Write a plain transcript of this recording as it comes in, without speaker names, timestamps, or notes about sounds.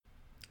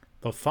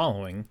The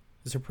following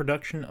is a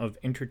production of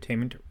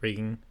Entertainment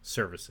Rigging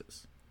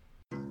Services.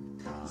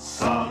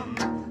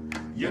 Son,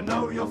 you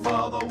know your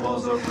father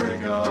was a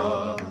rigger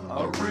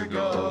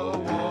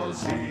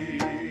was he.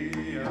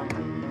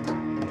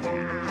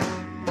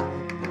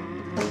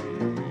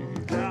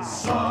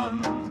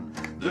 Son,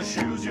 the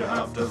shoes you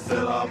have to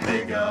fill are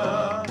big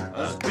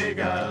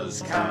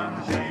as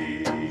can be.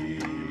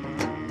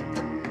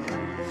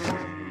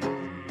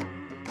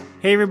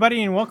 Hey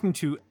everybody, and welcome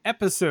to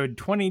episode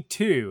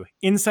 22,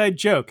 Inside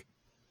Joke,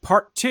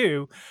 part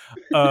 2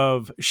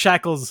 of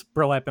Shackles,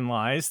 Burlap, and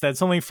Lies.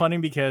 That's only funny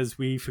because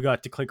we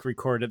forgot to click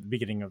record at the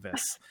beginning of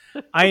this.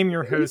 I am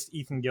your host,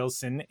 Ethan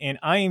Gilson, and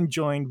I am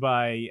joined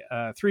by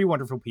three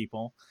wonderful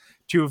people.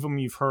 Two of them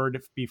you've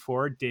heard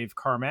before, Dave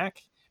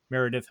Carmack,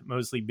 Meredith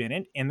Mosley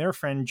Bennett, and their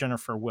friend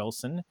Jennifer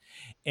Wilson.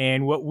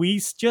 And what we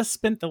just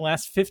spent the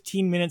last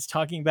 15 minutes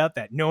talking about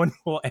that no one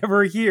will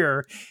ever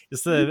hear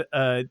is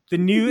the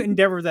new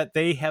endeavor that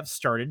they have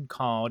started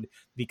called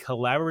the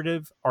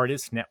Collaborative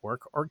Artists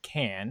Network, or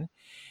CAN.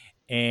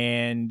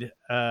 And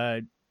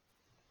we're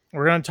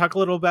going to talk a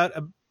little about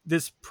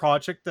this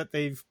project that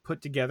they've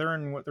put together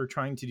and what they're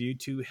trying to do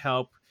to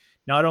help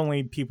not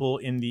only people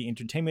in the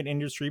entertainment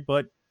industry,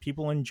 but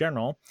people in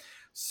general.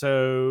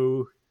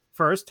 So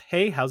first,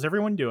 hey, how's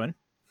everyone doing?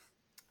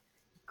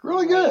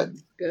 Really good.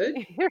 Good.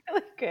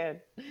 Really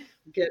good.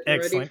 Getting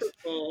Excellent. ready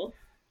for fall.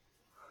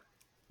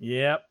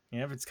 Yep,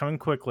 it's coming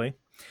quickly.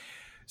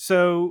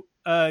 So,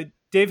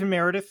 Dave and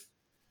Meredith,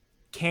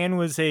 CAN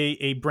was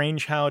a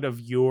brainchild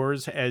of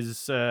yours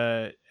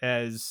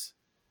as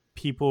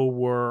people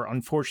were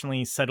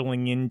unfortunately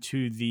settling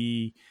into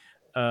the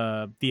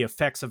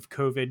effects of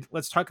COVID.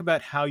 Let's talk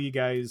about how you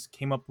guys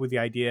came up with the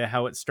idea,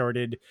 how it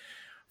started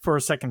for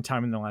a second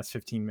time in the last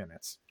 15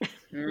 minutes.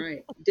 All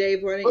right, Dave,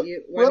 why don't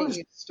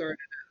you start?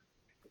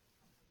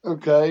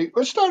 Okay,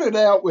 we started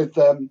out with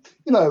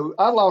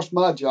I lost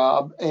my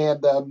job,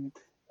 and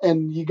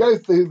you go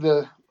through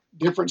the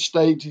different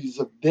stages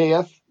of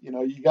death.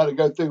 You got to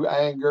go through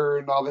anger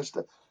and all this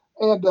stuff.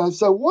 And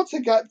so once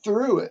I got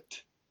through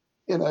it,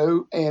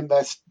 and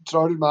I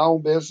started my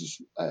own business,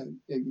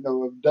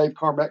 of Dave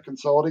Carmack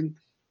Consulting.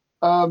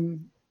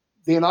 Then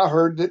I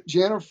heard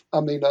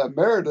that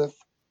Meredith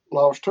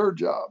lost her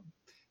job,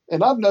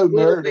 and I've known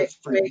Meredith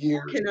for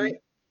years.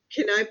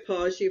 Can I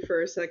pause you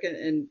for a second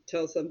and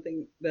tell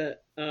something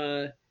that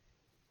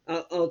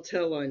I'll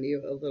tell on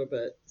you a little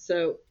bit?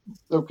 So,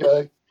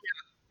 okay.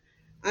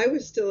 I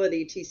was still at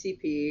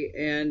ETCP,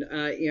 and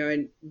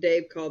and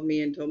Dave called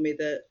me and told me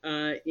that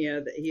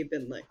that he had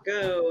been let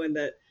go, and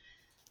that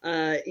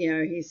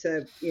he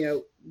said,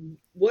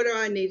 what do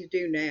I need to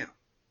do now?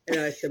 And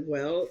I said,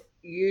 well,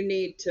 you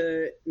need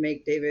to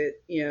make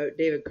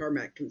David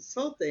Carmack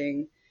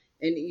Consulting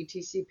an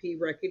ETCP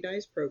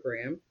recognized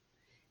program.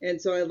 And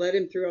so I led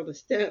him through all the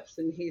steps,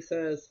 and he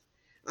says,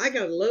 I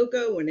got a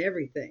logo and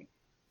everything.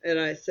 And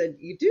I said,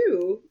 you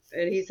do?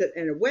 And he said,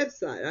 and a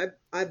website.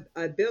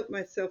 I built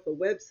myself a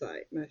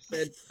website. And I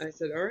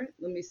said, all right,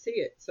 let me see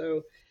it.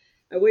 So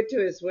I went to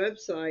his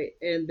website,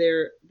 and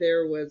there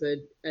was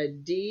a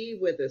D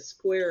with a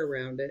square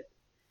around it,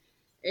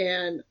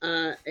 and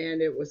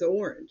it was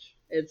orange.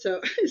 And so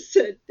I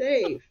said,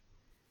 Dave,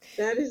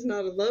 that is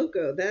not a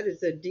logo. That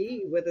is a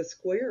D with a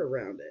square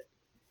around it.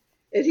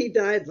 And he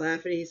died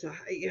laughing. He said,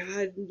 yeah,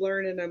 I'm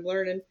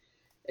learning.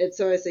 And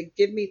so I said,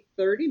 give me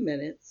 30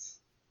 minutes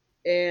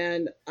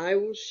and I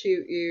will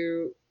shoot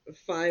you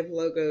 5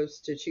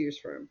 logos to choose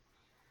from.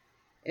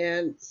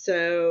 And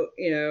so,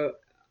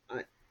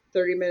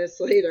 30 minutes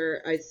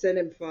later, I sent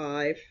him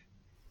 5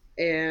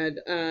 and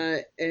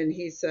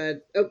he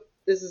said, oh,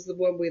 this is the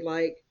one we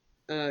like,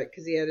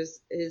 because he had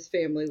his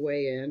family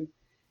weigh in.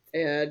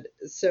 And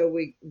so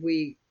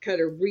we kind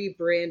of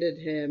rebranded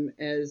him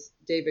as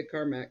David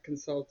Carmack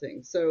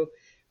Consulting. So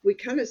we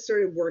kind of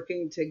started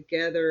working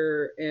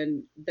together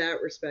in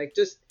that respect,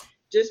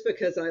 just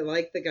because I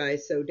like the guy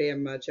so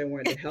damn much, I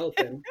wanted to help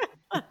him.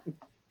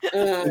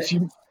 And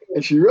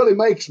she really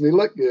makes me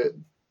look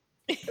good.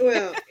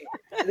 Well,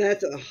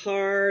 that's a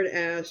hard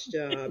ass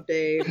job,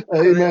 Dave.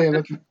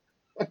 Amen.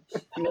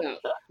 No,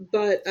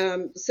 but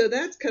so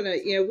that's kind of,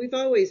 we've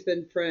always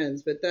been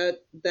friends, but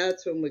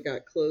that's when we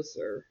got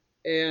closer.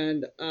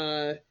 And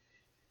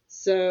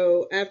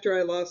so after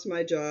I lost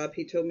my job,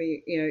 he told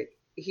me,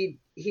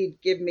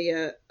 he'd give me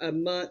a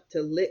month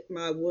to lick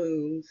my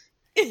wounds,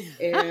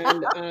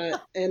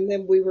 and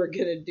then we were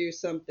gonna do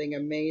something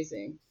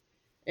amazing.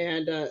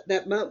 And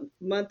that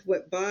month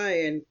went by,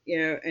 and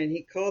and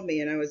he called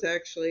me, and I was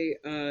actually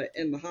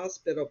in the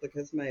hospital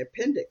because my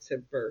appendix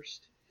had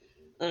burst.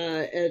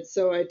 And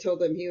so I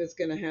told him he was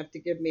going to have to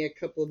give me a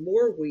couple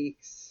more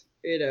weeks,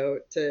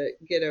 to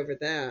get over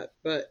that.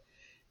 But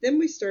then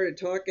we started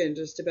talking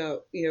just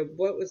about,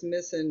 what was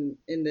missing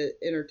in the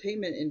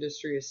entertainment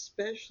industry,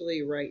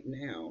 especially right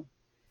now.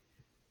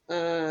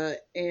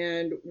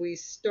 And we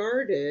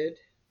started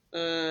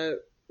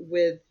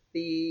with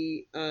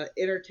the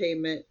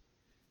Entertainment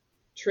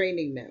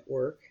Training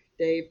Network.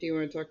 Dave, do you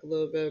want to talk a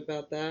little bit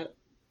about that?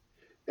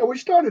 Yeah, we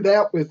started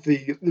out with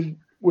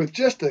with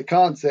just the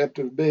concept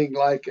of being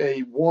like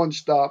a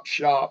one-stop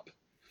shop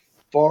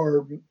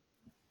for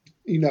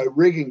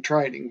rigging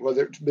training,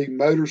 whether it be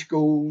motor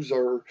schools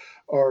or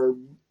sprat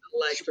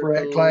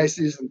Electrical.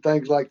 classes and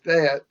things like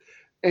that.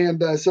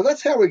 And so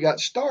that's how we got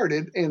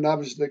started. And I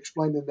was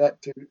explaining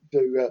that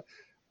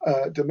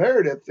to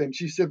Meredith, and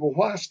she said, "Well,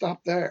 why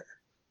stop there?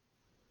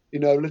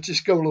 Let's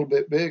just go a little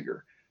bit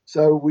bigger."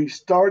 So we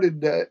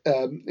started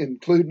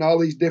including all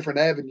these different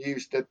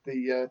avenues that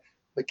the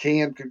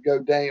can could go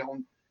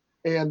down,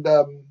 and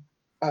um,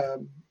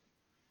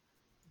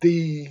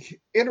 the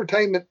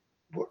entertainment.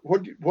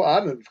 Well, I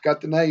don't know if it's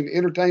got the name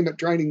Entertainment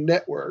Training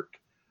Network.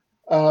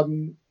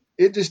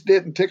 It just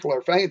didn't tickle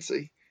our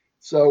fancy.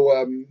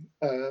 So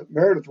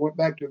Meredith went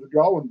back to the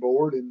drawing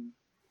board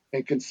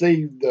and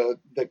conceived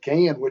the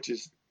can, which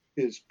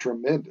is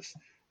tremendous.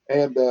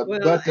 And Well,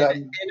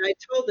 and I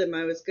told him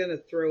I was going to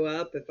throw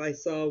up if I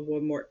saw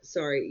one more.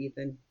 Sorry,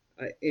 Ethan.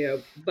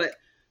 But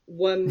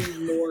one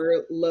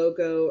more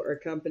logo or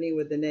company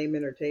with the name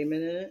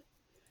entertainment in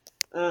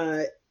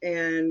it.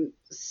 And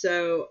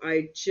so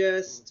I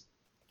just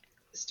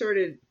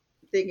started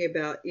thinking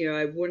about,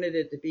 I wanted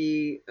it to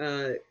be,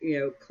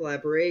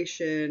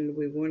 collaboration.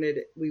 We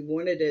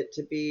wanted it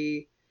to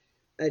be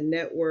a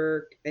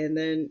network. And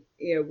then,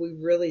 we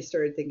really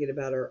started thinking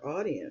about our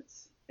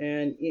audience.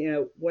 And,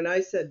 when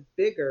I said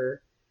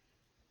bigger,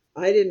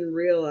 I didn't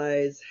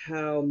realize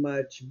how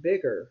much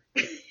bigger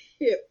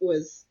it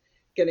was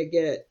going to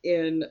get.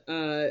 And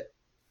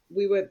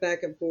we went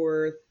back and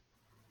forth.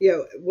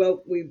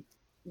 Well,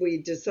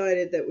 we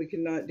decided that we could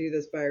not do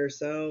this by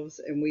ourselves,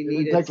 and we it didn't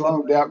needed take long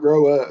somebody. to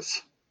outgrow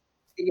us.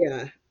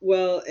 Yeah.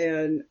 Well,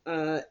 and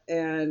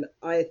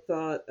I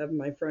thought of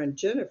my friend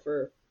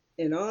Jennifer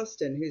in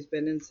Austin, who's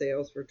been in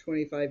sales for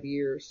 25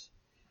 years,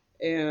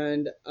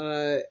 and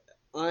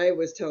I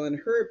was telling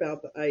her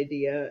about the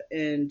idea.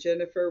 And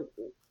Jennifer,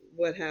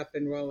 what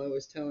happened while I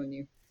was telling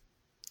you?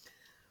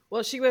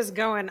 Well, she was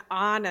going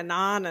on and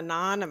on and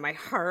on, and my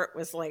heart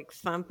was like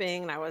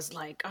thumping. And I was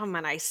like, oh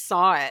man, I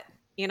saw it.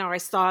 I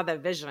saw the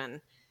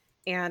vision.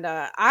 And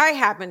I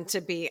happened to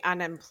be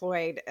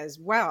unemployed as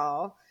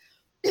well.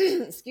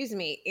 Excuse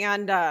me.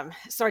 And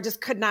so I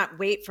just could not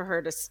wait for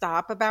her to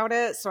stop about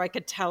it so I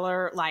could tell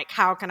her, like,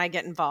 how can I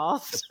get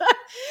involved?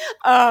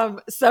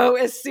 So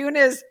as soon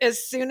as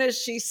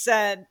she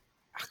said,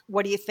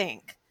 what do you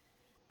think?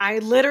 I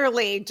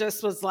literally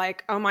just was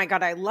like, oh my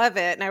God, I love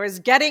it. And I was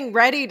getting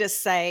ready to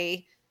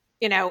say,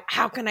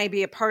 how can I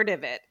be a part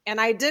of it?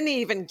 And I didn't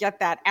even get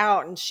that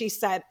out. And she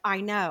said,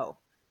 I know.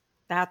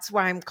 That's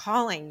why I'm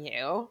calling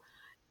you.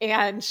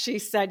 And she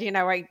said,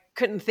 I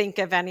couldn't think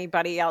of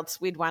anybody else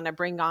we'd want to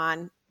bring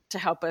on to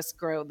help us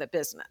grow the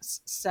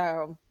business.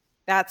 So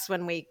that's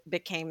when we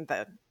became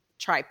the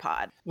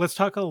tripod. Let's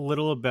talk a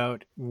little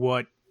about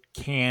what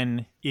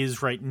CAN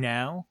is right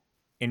now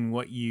and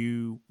what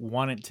you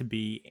want it to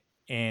be.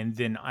 And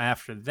then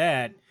after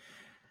that,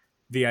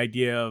 the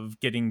idea of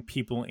getting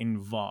people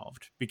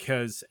involved,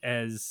 because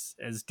as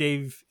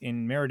Dave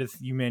and Meredith,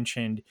 you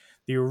mentioned,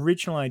 the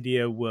original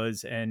idea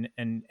was an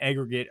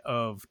aggregate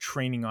of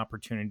training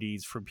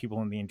opportunities for people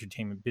in the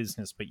entertainment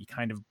business, but you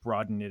kind of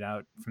broadened it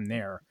out from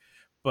there.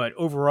 But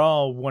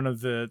overall, one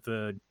of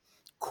the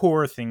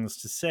core things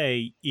to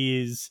say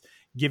is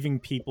giving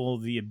people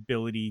the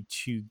ability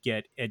to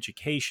get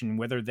education,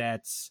 whether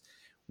that's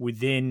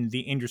within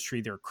the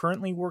industry they're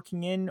currently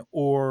working in,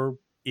 or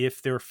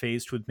if they're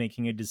faced with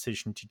making a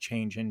decision to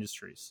change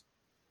industries.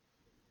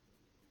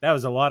 That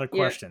was a lot of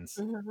questions,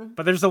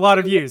 but there's a lot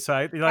of you, so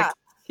I like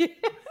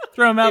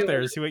throw them out there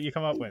and see what you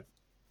come up with.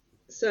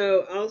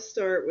 So I'll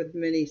start with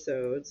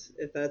mini-sodes,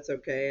 if that's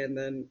okay, and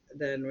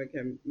then we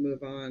can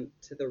move on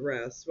to the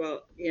rest.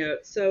 Well,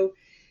 so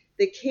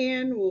the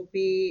CAN will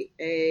be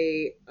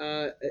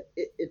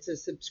it's a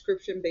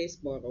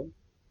subscription-based model,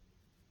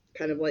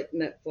 kind of like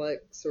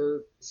Netflix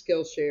or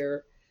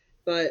Skillshare.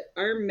 But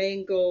our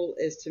main goal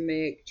is to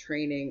make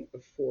training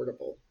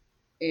affordable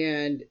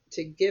and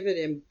to give it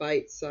in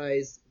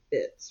bite-sized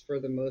bits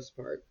for the most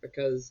part,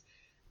 because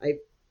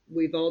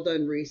we've all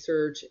done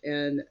research,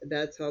 and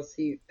that's how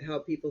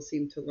people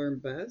seem to learn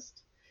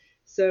best.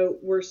 So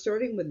we're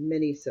starting with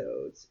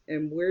mini-sodes,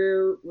 and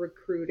we're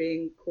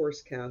recruiting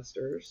course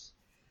casters.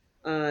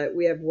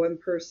 We have one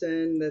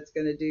person that's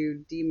going to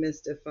do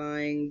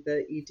demystifying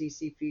the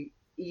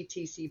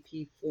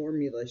ETCP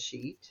formula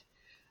sheet.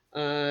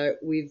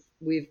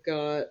 We've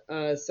got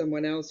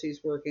someone else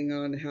who's working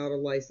on how to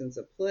license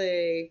a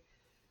play,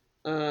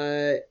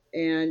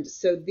 and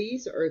so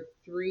these are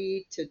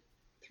 3 to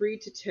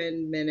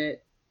 10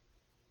 minute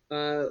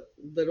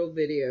little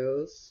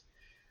videos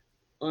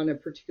on a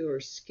particular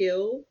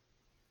skill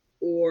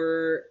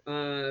or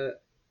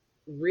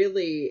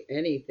really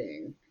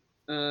anything.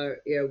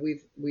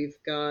 We've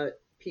got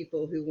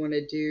people who want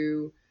to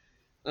do.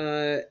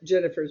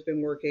 Jennifer's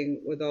been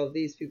working with all of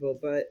these people,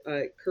 but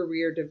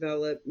career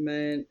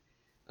development,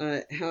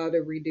 how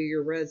to redo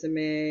your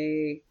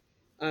resume,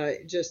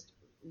 just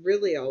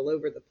really all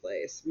over the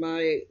place.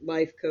 My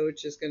life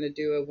coach is going to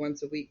do a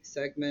once a week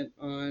segment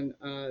on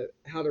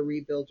how to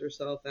rebuild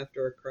yourself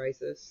after a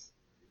crisis.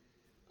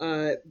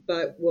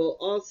 but we'll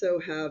also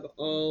have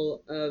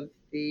all of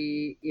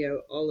the,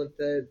 all of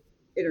the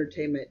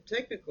entertainment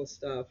technical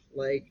stuff,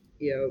 like,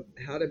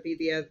 how to be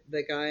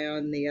the guy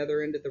on the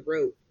other end of the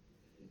rope.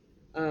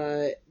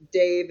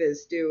 Dave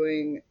is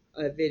doing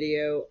a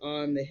video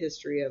on the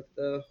history of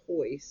the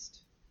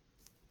hoist.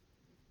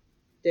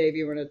 Dave,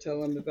 you want to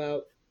tell them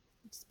about?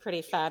 It's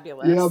pretty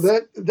fabulous. Yeah,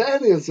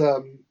 that is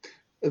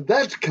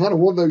that's kind of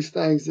one of those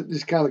things that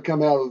just kind of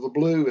come out of the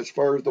blue as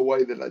far as the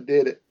way that I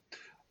did it.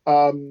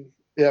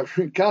 Yeah,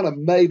 kind of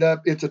made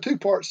up. It's a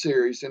 2-part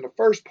series. In the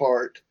first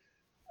part,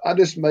 I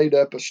just made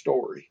up a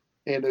story,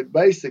 and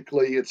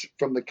it's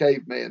from the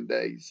caveman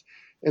days.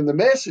 And the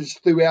message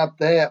throughout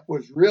that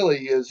was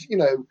really is,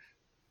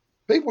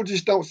 people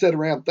just don't sit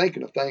around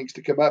thinking of things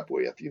to come up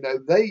with.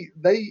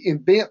 They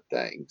invent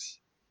things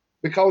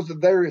because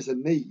there is a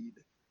need.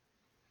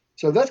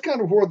 So that's kind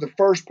of where the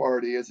first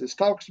part is. It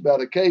talks about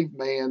a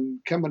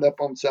caveman coming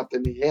up on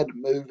something. He had to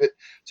move it.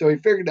 So he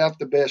figured out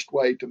the best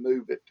way to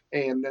move it.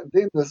 And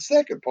then the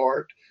second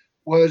part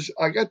was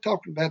I got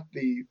talking about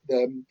the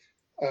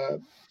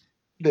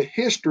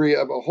history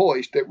of a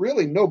hoist, that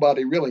really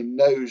nobody really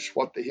knows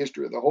what the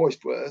history of the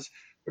hoist was,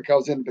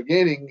 because in the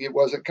beginning it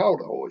wasn't called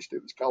a hoist.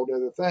 It was called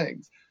other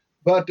things.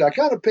 But I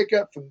kind of pick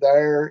up from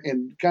there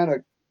and kind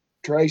of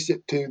trace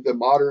it to the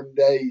modern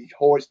day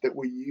hoist that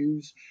we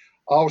use.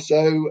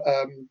 Also,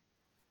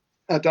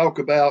 I talk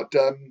about,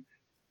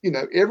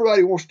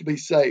 everybody wants to be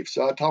safe.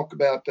 So I talk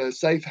about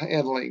safe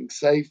handling,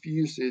 safe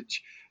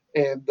usage,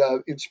 and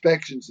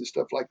inspections and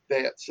stuff like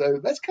that. So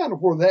that's kind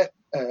of where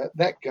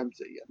that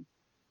comes in.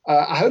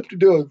 I hope to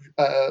do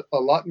a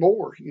lot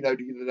more, to get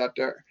it out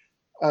there.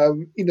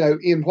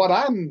 In what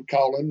I'm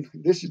calling,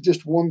 this is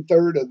just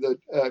 1/3 of the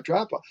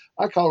tripod.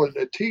 I call it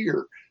a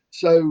tier.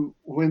 So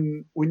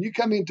when you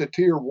come into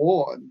tier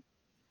 1,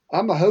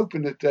 I'm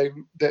hoping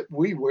that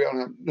we will.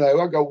 No,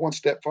 I'll go one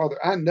step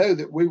farther. I know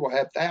that we will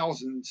have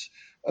thousands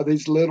of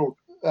these little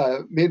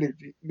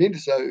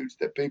minisodes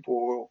that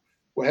people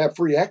will have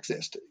free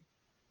access to.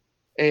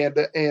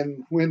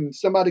 And when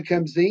somebody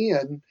comes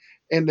in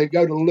and they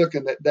go to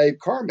looking at Dave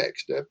Carmack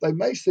stuff, they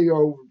may see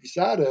over the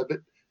side of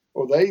it,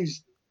 or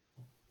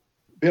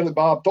Billy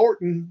Bob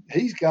Thornton.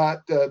 He's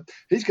got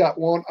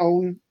one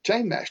on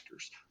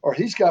Chainmasters, or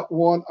he's got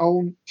one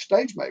on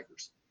Stage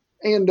Makers,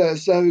 and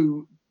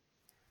so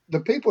the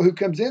people who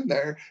comes in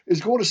there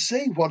is going to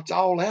see what's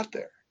all out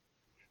there.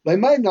 They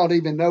may not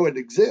even know it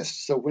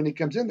exists. So when he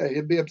comes in there,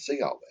 he'll be able to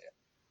see all that.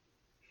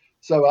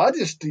 So I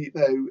just,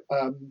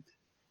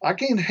 I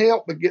can't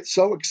help but get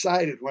so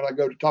excited when I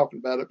go to talking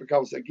about it,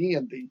 because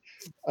again,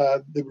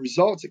 the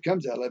results that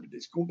comes out of it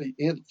is going to be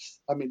endless.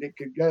 I mean, it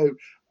could go,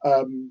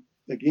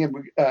 again,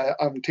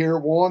 on tier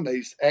 1,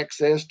 there's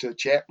access to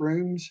chat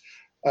rooms,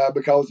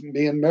 because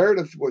me and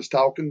Meredith was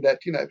talking that,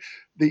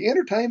 the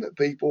entertainment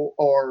people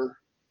are,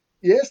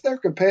 yes, they're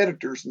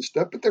competitors and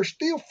stuff, but they're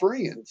still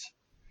friends.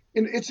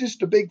 And it's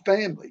just a big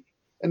family.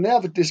 And now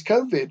that this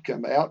COVID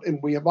come out and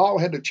we have all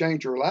had to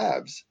change our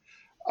lives,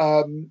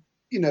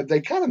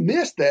 they kind of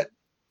miss that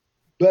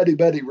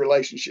buddy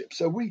relationship.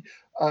 So we're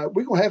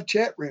going to have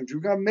chat rooms.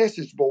 We're going to have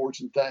message boards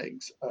and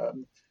things.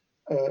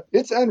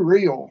 It's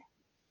unreal.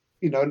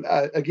 And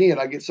again,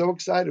 I get so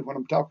excited when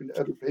I'm talking to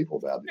other people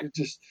about it.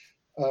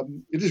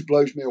 It just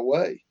blows me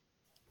away.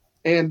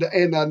 And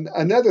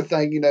another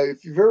thing,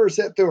 if you've ever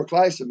sat through a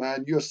class of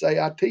mine, you'll say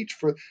I teach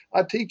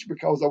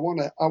because I want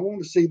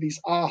to see these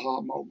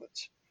aha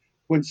moments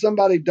when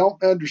somebody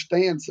don't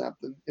understand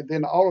something, and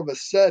then all of a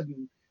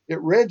sudden it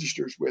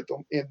registers with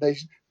them, and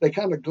they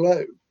kind of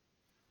glow.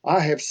 I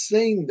have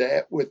seen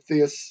that with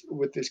this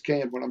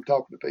can when I'm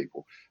talking to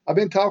people. I've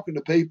been talking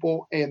to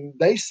people, and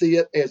they see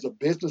it as a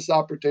business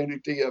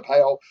opportunity of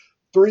how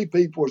 3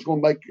 people is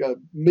going to make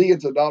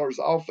millions of dollars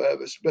off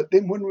of us. But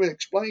then when we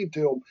explain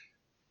to them,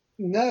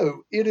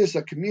 no, it is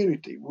a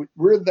community.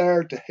 We're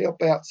there to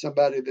help out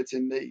somebody that's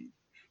in need.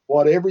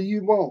 Whatever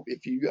you want.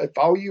 If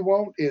all you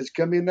want is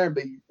come in there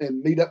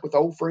and meet up with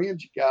old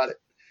friends, you got it.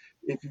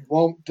 If you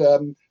want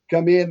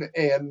come in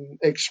and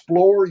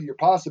explore your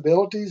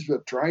possibilities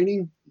with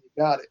training, you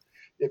got it.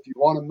 If you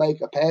want to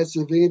make a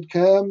passive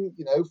income,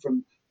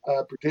 from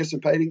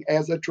participating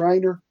as a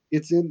trainer,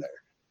 it's in there.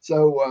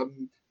 So,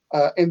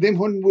 and then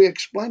when we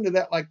explain to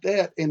that like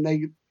that, and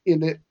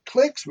it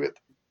clicks with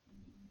them,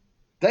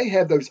 they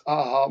have those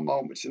aha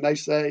moments, and they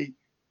say,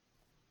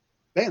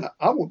 man,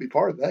 I want to be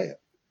part of that.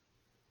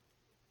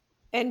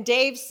 And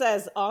Dave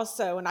says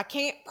also, and I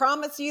can't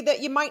promise you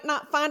that you might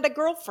not find a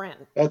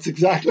girlfriend. That's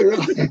exactly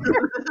right.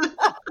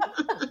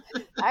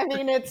 I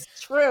mean, it's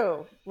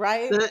true,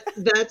 right?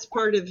 That's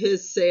part of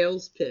his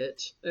sales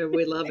pitch, and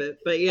we love it.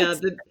 But yeah,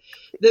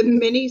 the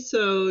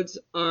mini-sodes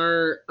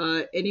are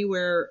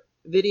anywhere,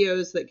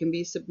 videos that can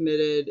be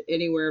submitted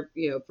anywhere,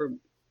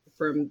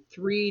 from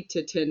 3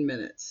 to 10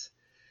 minutes.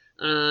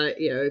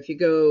 If you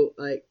go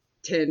like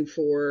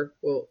 10-4,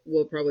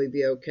 we'll probably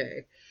be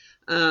okay.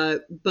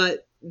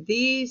 But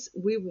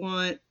we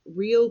want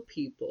real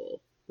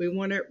people. We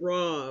want it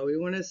raw. We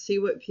want to see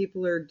what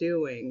people are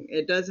doing.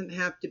 It doesn't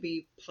have to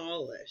be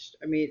polished.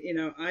 I mean,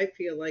 I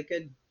feel like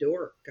a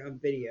dork on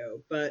video,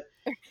 but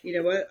you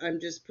know what? I'm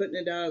just putting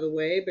it out of the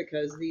way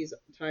because these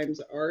times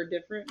are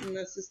different and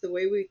this is the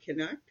way we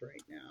connect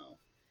right now.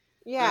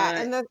 Yeah,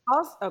 and then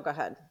also, oh, go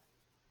ahead.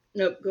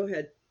 Nope, go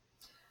ahead.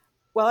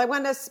 Well, I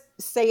want to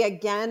say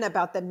again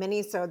about the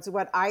mini-sodes,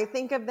 what I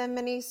think of the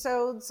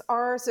mini-sodes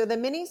are. So the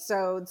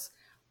mini-sodes,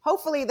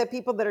 hopefully the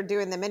people that are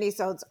doing the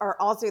mini-sodes are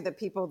also the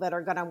people that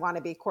are going to want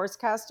to be course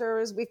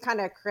casters. We've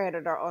kind of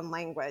created our own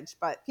language,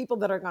 but people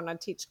that are going to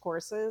teach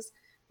courses,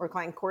 we're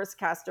calling course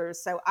casters.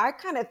 So I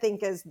kind of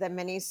think as the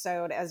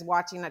mini-sode as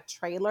watching a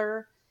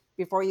trailer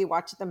before you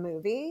watch the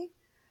movie.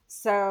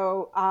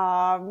 So,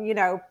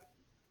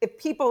 if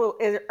people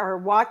are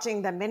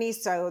watching the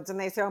mini-sodes and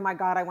they say, oh my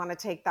God, I want to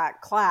take that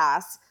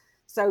class.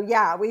 So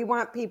yeah, we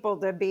want people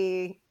to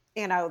be,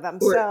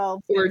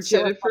 themselves. Or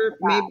Jennifer,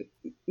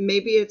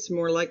 maybe it's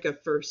more like a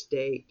first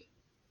date.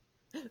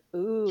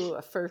 Ooh,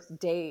 a first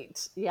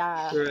date.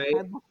 Yeah. Right.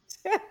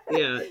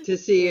 Yeah. To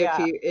see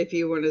if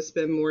you want to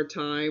spend more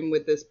time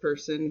with this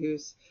person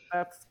who's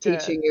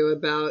teaching you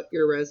about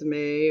your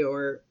resume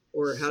or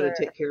how to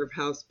take care of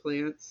house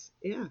plants.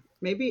 Yeah.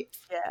 Maybe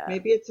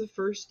it's a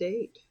first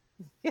date.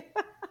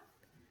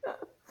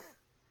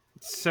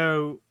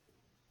 So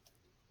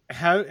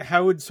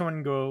how would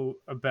someone go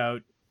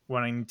about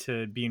wanting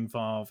to be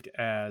involved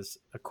as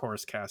a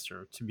course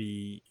caster, to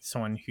be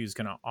someone who's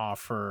going to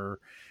offer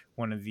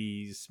one of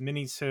these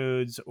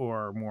mini-sodes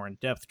or more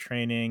in-depth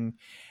training?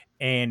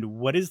 And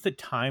what is the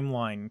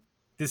timeline?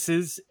 This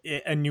is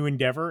a new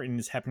endeavor and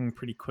is happening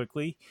pretty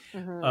quickly.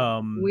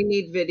 Mm-hmm. We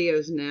need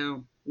videos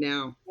now.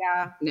 Yeah.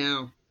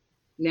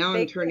 Now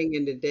I'm turning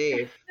into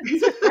Dave.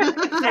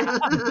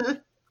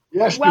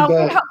 Yesterday.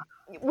 Well,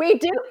 we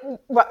do.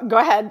 Go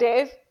ahead,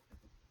 Dave.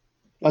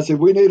 I said,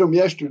 we need them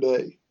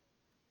yesterday.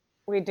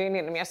 We do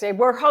need them yesterday.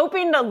 We're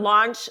hoping to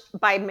launch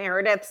by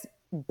Meredith's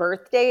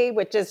birthday,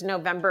 which is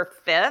November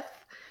 5th.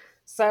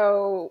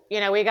 So,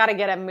 we got to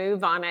get a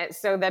move on it.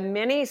 So the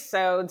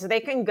mini-sodes, they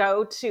can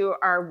go to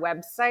our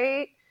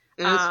website.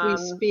 As we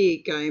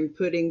speak, I'm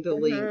putting the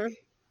link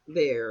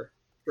there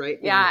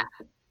right now. Yeah,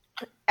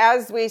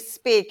 as we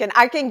speak. And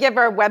I can give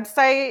our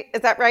website. Is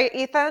that right,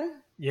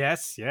 Ethan?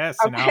 Yes. Okay.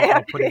 And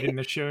I'll put it in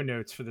the show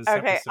notes for this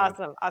episode.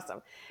 Okay,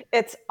 awesome.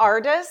 It's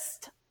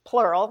artist,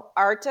 plural,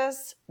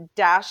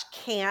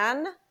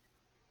 artist-can-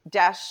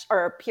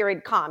 or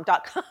 .com.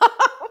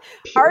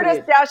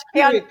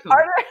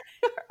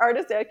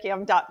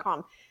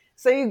 artist-cam.com.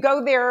 So you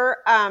go there.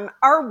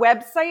 Our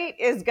website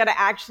is going to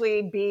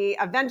actually be,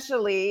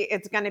 eventually,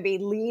 it's going to be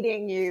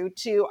leading you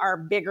to our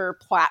bigger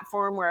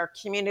platform where our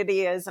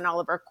community is and all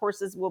of our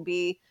courses will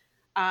be.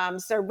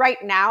 So right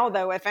now,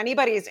 though, if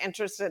anybody is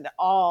interested at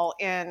all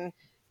in,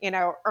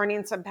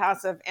 earning some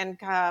passive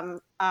income,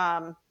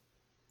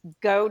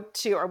 go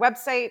to our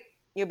website.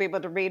 You'll be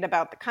able to read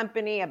about the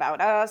company,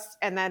 about us,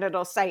 and then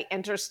it'll say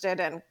interested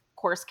in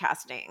course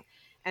casting.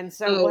 And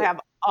so we'll have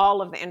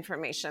all of the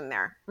information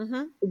there.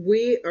 Mm-hmm.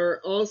 We are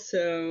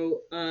also,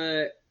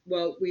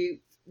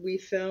 we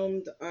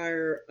filmed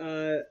our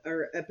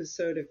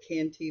episode of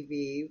Can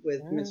TV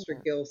with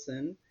Mr.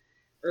 Gilson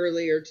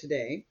earlier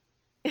today.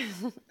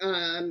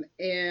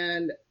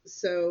 And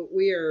so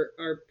we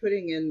are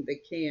putting in the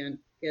can.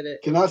 Get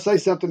it? Can I say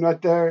something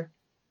right there?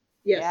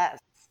 Yes.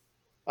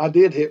 I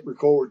did hit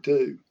record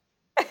too.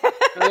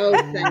 Oh,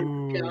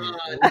 thank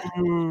God.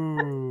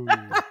 Ooh.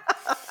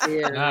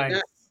 Yeah,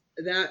 Nice.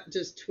 that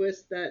just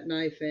twist that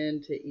knife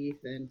into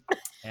Ethan.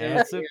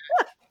 It's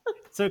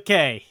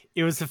okay.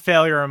 It was a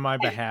failure on my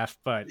behalf,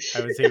 but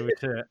I was able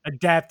to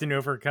adapt and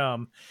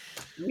overcome.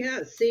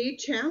 Yeah, see,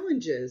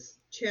 challenges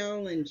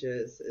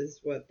is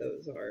what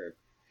those are.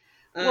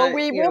 Well,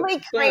 we really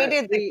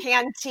created the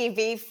Can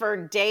TV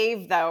for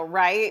Dave, though,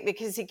 right?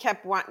 Because he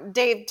kept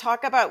Dave,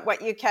 talk about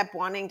what you kept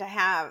wanting to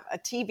have, a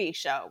TV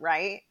show,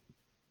 right?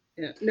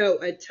 Yeah, no,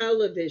 a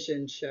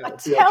television show. A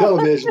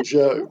television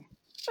show.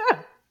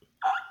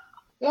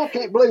 I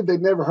can't believe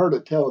they've never heard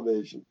of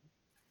television.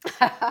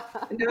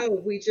 No,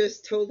 we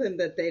just told him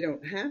that they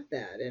don't have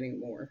that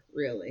anymore,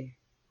 really.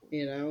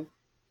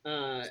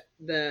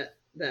 That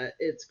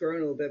it's grown a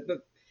little bit,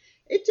 but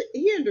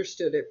he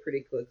understood it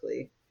pretty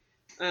quickly.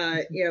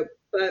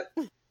 But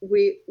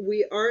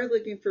we are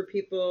looking for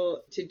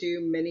people to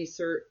do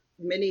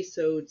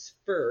mini-sodes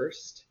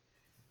first,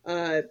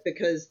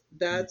 because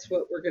that's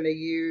what we're going to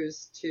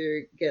use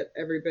to get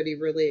everybody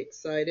really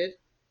excited.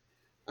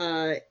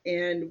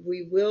 And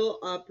we will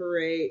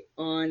operate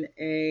on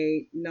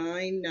a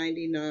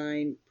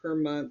 $9.99 per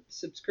month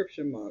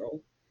subscription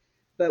model,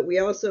 but we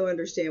also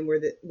understand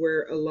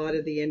where a lot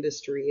of the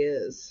industry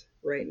is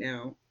right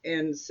now,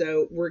 and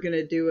so we're going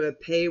to do a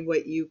pay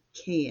what you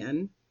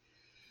can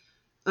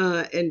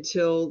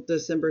until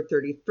December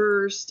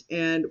 31st,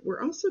 and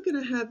we're also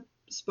going to have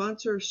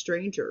sponsor a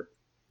stranger,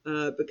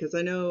 because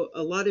I know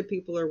a lot of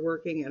people are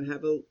working and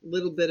have a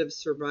little bit of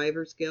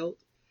survivor's guilt,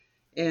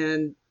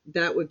 and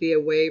that would be a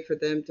way for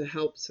them to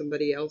help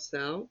somebody else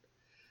out.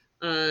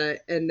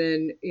 And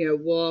then,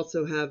 we'll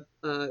also have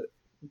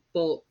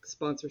bulk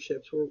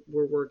sponsorships.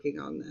 We're working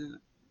on that.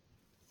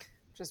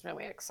 Which is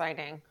really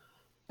exciting.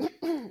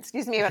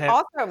 Excuse me, but Okay.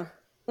 also,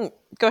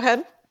 go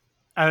ahead.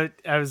 I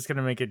was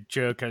gonna make a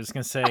joke. I was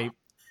gonna say,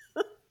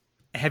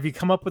 have you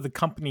come up with a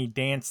company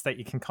dance that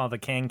you can call the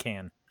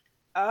can?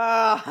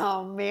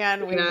 Oh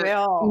man, we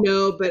will.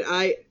 No, but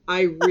I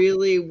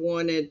really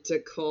wanted to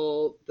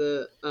call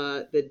the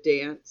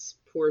dance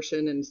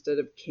portion instead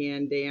of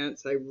can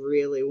dance. I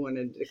really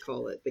wanted to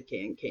call it the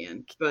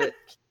can, but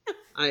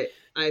I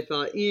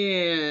thought,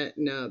 yeah,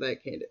 no,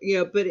 that can't.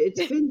 Yeah, but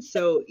it's been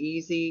so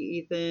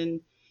easy,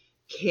 Ethan.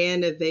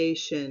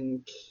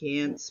 Canovation,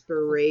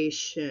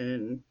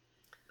 Canspiration.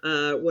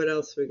 What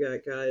else we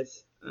got,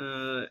 guys?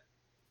 The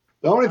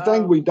only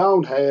thing we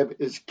don't have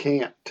is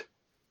can't.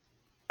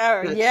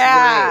 Oh That's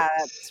yeah, right.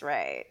 that's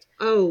right.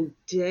 Oh,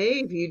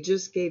 Dave, you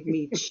just gave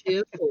me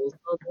chills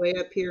all the way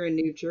up here in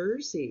New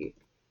Jersey.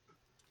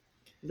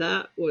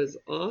 That was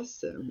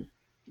awesome.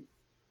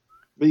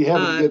 Be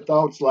having Uh, good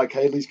thoughts like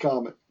Haley's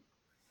Comet.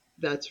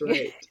 That's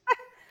right.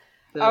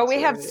 Oh, we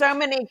That's have right. so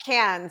many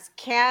cans.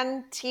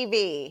 Can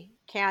TV,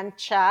 can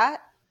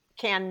chat,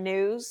 can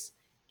news,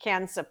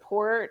 can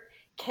support,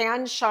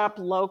 can shop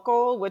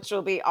local, which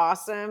will be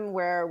awesome,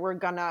 where we're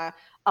gonna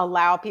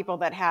allow people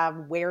that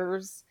have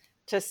wares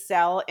to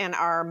sell in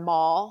our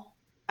mall,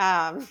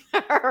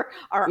 our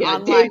Yeah,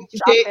 online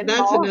shop in that's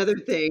mall. another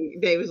thing.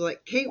 Dave was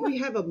like, can't we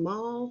have a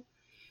mall?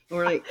 And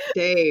we're like,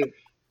 Dave,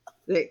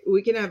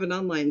 we can have an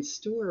online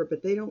store,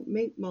 but they don't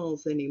make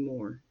malls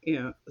anymore.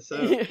 Yeah.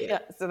 So, yeah. Yeah,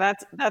 so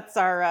that's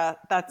our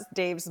that's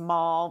Dave's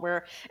mall.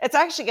 Where it's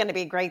actually going to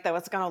be great though.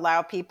 It's going to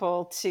allow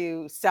people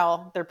to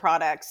sell their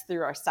products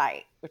through our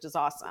site, which is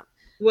awesome.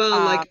 Well,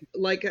 Um,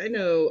 like I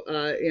know,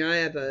 I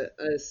have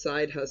a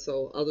side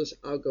hustle.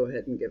 I'll go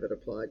ahead and give it a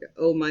plug.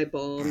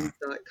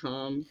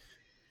 ohmybalm.com.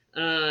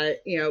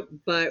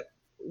 But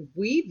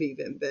we've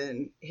even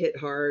been hit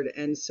hard,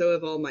 and so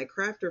have all my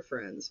crafter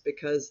friends,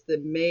 because the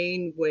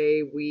main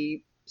way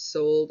we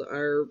sold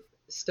our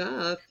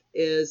stuff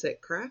is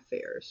at craft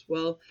fairs.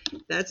 Well,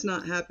 that's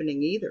not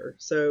happening either.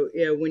 So,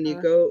 when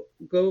you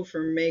go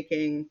from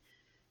making,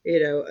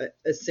 a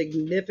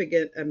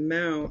significant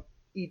amount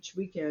each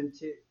weekend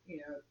to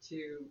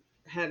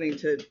having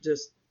to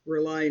just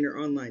rely on your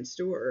online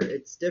store,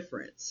 it's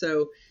different.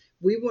 So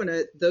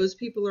those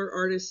people are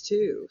artists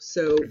too.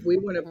 So we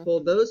want to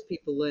pull those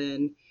people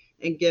in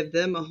and give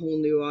them a whole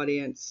new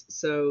audience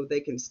so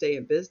they can stay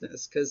in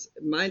business, because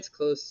mine's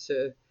close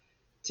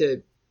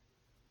to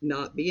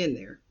not being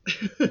there.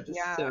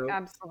 Yeah, So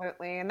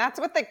absolutely. And that's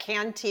what the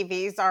CAN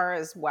TVs are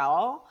as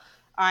well.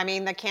 I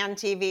mean, the CAN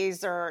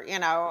TVs are,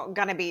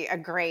 going to be a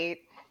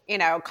great,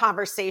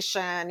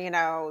 conversation,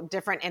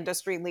 different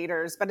industry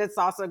leaders, but it's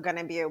also going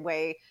to be a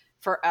way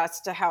for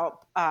us to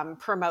help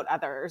promote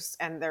others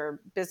and their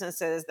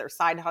businesses, their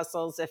side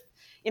hustles. If,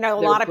 a their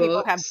lot of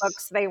people have books.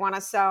 books they want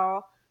to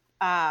sell.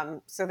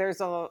 So there's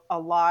a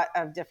lot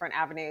of different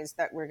avenues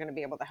that we're going to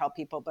be able to help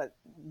people, but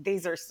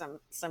these are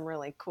some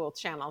really cool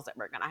channels that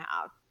we're going to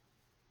have.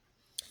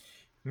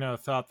 No,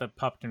 thought that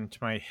popped into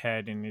my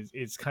head, and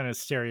it's kind of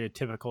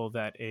stereotypical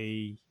that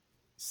a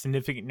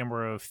significant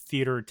number of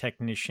theater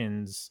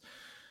technicians,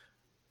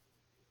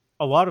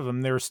 a lot of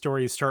them, their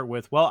stories start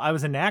with, well, I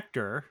was an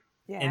actor,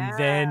 and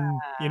then,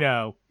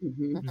 Mhm.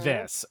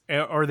 this,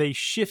 or they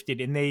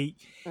shifted, and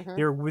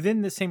they're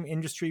within the same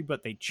industry,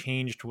 but they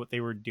changed what they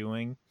were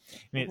doing.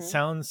 And it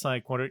sounds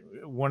like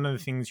one of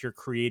the things you're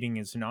creating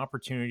is an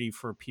opportunity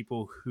for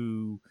people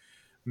who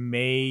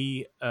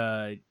may,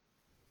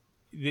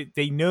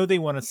 they know they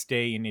want to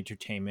stay in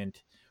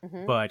entertainment,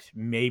 but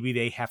maybe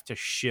they have to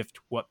shift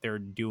what they're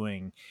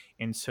doing.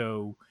 And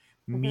so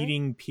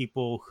meeting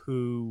people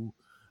who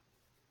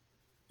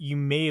you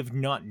may have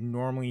not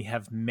normally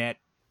have met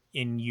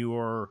in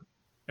your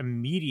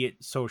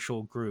immediate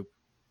social group,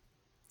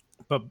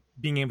 but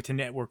being able to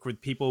network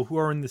with people who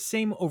are in the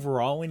same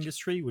overall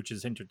industry, which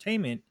is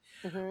entertainment,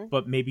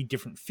 but maybe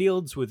different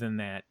fields within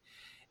that,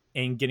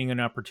 and getting an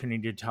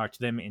opportunity to talk to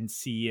them and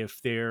see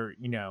if they're,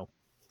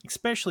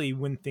 especially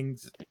when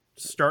things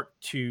start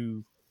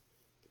to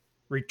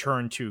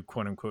return to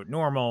quote unquote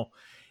normal,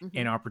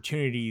 and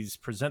opportunities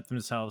present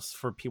themselves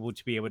for people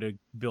to be able to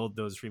build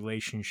those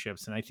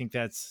relationships. And I think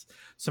that's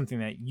something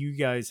that you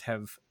guys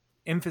have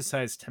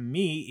emphasized to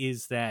me,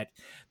 is that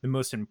the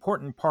most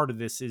important part of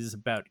this is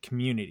about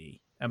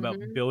community, about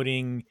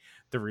building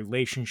the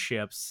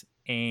relationships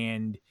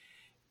and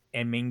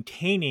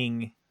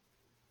maintaining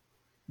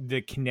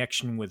the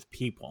connection with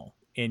people,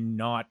 and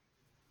not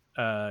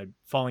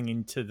falling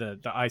into the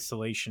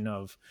isolation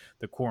of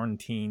the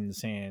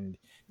quarantines and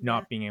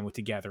not being able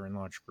to gather in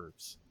large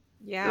groups.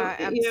 Yeah,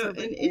 And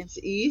absolutely. it's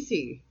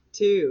easy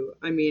too.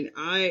 I mean,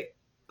 I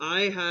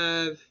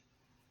have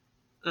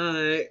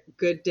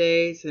good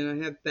days and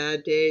I have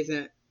bad days,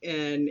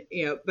 and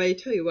but I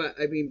tell you what,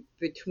 I mean,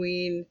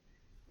 between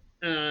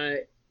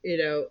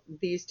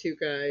these two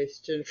guys,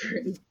 Jennifer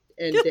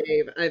and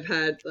Dave, I've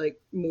had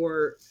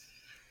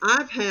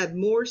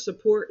more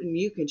support than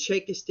you can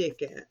shake a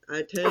stick at.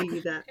 I tell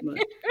you that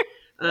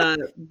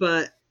much.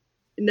 But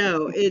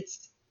no,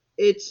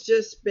 it's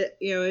just been,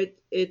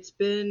 it's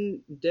been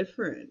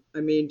different.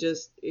 I mean,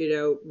 just,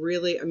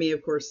 really, I mean,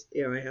 of course,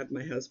 I have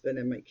my husband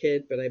and my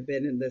kid, but I've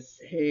been in the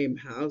same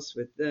house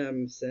with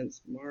them since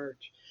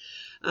March.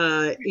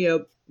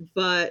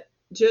 But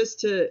just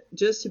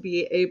to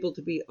be able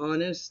to be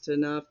honest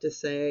enough to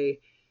say,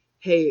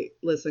 hey,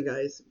 listen,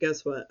 guys,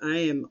 guess what? I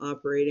am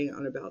operating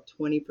on about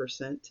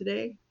 20%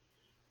 today,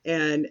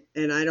 and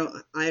I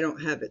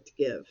don't have it to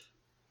give,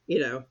 you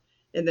know.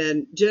 And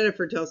then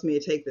Jennifer tells me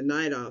to take the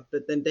night off,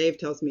 but then Dave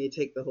tells me to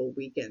take the whole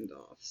weekend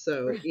off.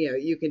 So,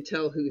 you can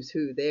tell who's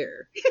who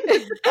there.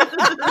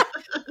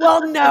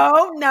 Well,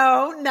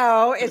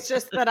 no. It's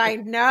just that I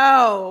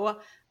know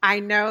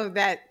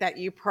that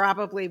you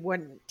probably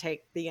wouldn't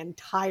take the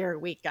entire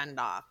weekend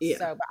off. Yeah.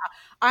 So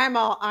I'm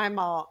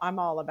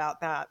all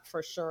about that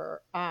for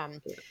sure.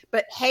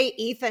 But hey,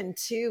 Ethan,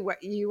 too,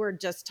 what you were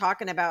just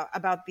talking about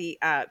the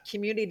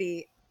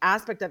community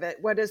aspect of it,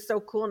 what is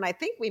so cool, and I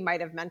think we might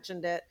have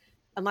mentioned it,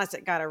 unless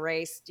it got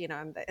erased,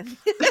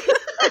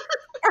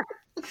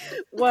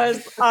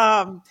 was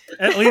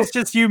at least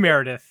just you,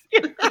 Meredith.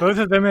 Both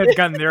of them have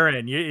gotten their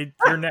in.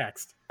 You're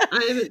next.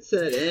 I haven't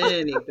said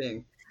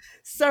anything.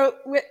 So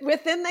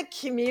within the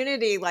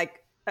community,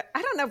 like,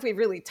 I don't know if we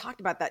really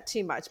talked about that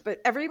too much, but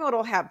everyone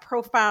will have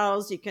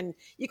profiles. You can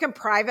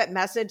private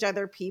message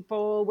other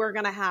people. We're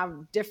going to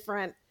have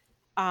different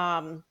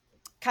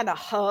kind of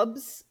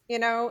hubs,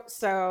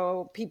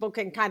 so people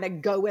can kind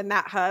of go in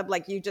that hub,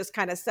 like you just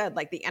kind of said,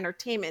 like the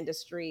entertainment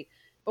industry.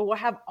 But we'll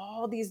have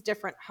all these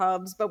different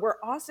hubs, but we're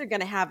also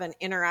going to have an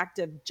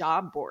interactive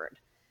job board.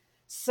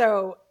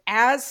 So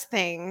as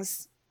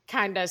things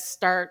kind of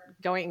start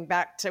going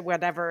back to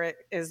whatever it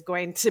is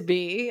going to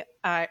be,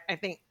 I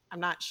think, I'm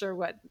not sure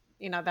what,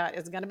 that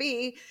is going to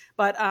be,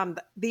 but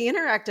the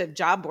interactive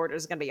job board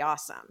is going to be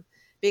awesome,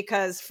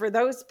 because for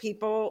those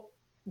people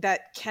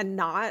that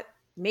cannot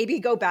maybe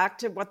go back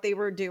to what they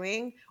were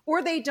doing,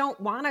 or they don't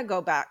want to go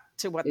back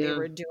to what they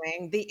were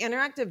doing, the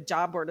interactive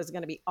job board is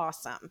going to be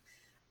awesome.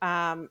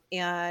 And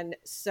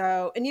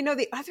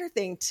the other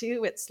thing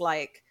too, it's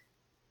like,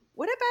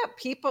 what about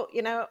people,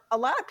 a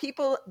lot of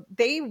people,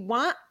 they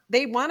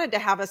wanted to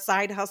have a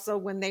side hustle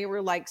when they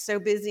were like so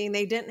busy and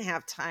they didn't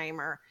have time.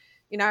 Or,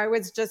 I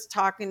was just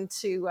talking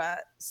to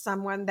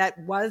someone that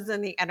was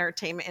in the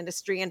entertainment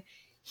industry, and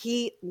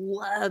he's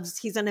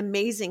an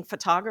amazing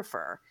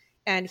photographer,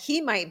 and he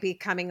might be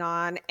coming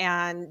on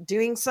and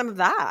doing some of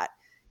that,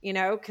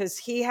 because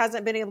he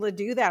hasn't been able to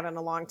do that in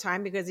a long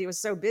time because he was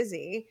so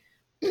busy.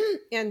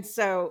 And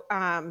so,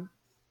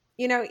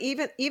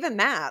 even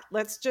that,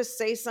 let's just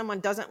say someone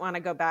doesn't want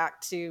to go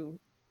back to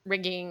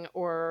rigging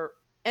or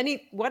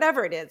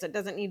whatever it is. It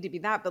doesn't need to be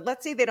that, but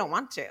let's say they don't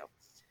want to.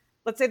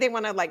 Let's say they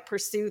want to like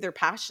pursue their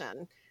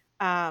passion.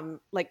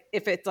 Like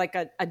if it's like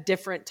a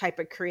different type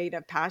of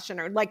creative passion,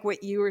 or like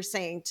what you were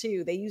saying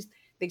too,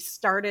 they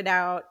started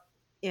out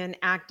in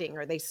acting,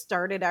 or they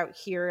started out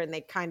here and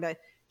they kind of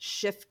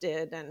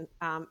shifted, and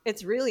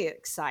it's really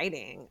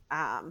exciting.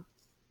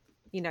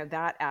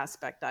 That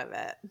aspect of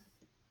it.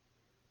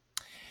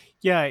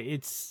 Yeah,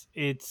 it's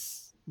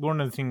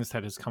one of the things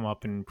that has come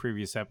up in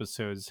previous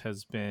episodes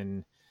has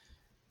been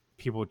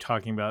people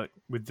talking about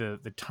with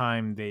the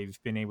time they've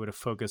been able to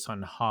focus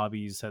on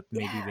hobbies that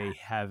maybe they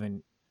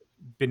haven't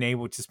been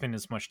able to spend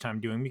as much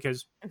time doing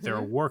because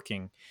they're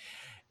working.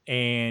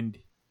 And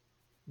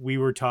we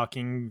were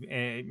talking,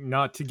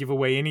 not to give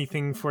away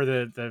anything for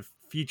the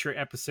future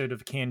episode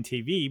of Can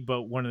TV,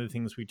 but one of the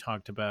things we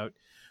talked about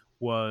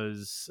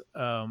was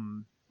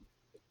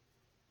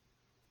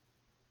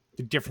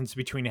the difference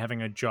between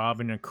having a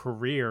job and a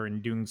career,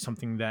 and doing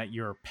something that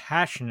you're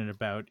passionate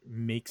about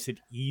makes it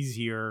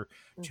easier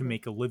to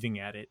make a living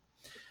at it.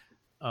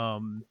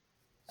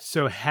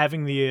 So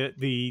having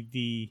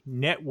the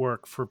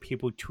network for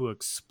people to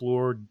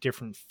explore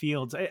different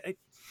fields,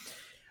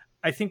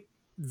 I think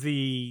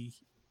the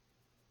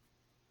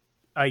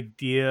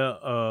idea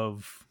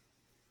of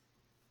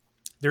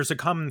there's a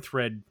common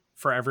thread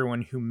for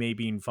everyone who may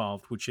be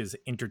involved, which is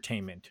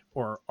entertainment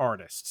or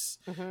artists.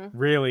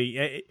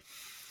 Really,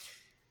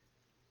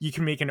 you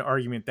can make an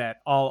argument that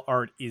all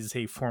art is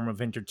a form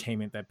of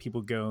entertainment, that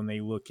people go and they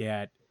look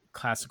at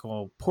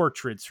classical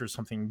portraits or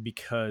something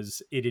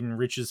because it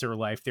enriches their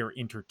life. They're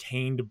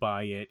entertained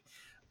by it.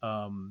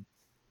 And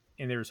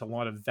there's a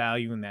lot of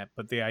value in that.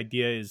 But the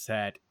idea is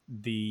that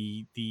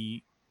the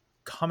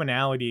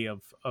commonality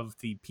of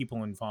the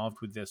people involved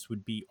with this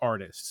would be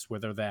artists,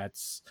 whether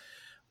that's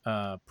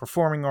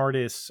performing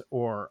artists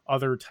or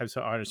other types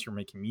of artists who are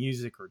making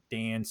music or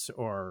dance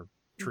or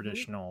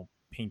traditional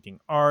painting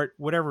art,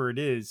 whatever it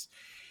is,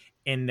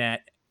 and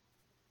that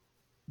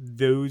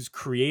those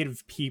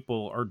creative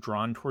people are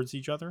drawn towards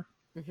each other.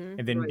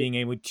 And then being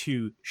able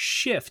to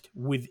shift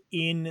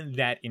within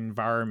that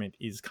environment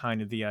is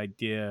kind of the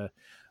idea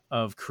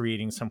of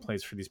creating some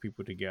place for these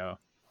people to go.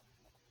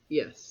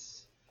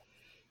 Yes.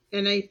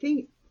 And I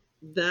think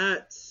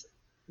that's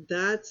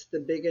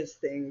the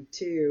biggest thing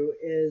too,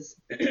 is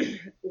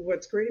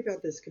what's great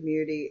about this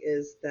community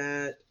is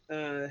that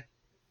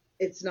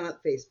it's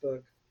not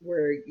Facebook.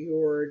 where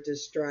you're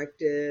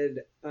distracted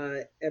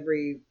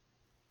every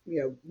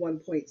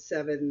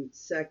 1.7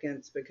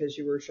 seconds because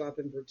you were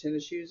shopping for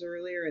tennis shoes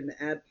earlier and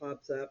the ad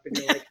pops up and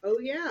you're like, oh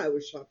yeah, I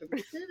was shopping for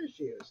tennis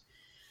shoes.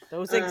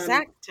 Those um,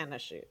 exact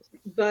tennis shoes.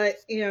 but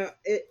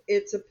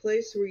it's a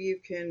place where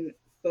you can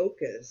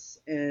focus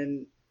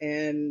and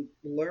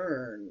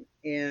learn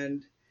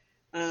and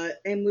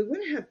we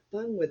want to have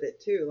fun with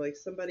it too. Like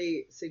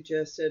somebody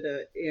suggested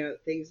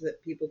things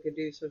that people could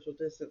do social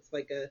distance,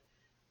 like a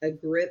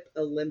grip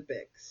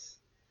Olympics.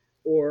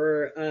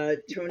 Or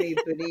Tony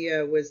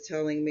Bonilla was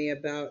telling me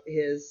about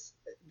this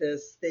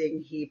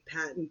thing he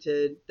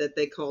patented that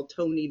they call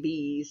Tony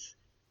Bees.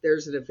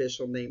 There's an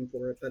official name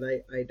for it, but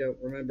I don't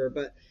remember.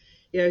 But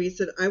he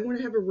said, I want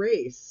to have a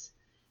race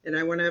and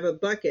I want to have a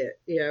bucket.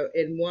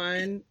 In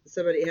one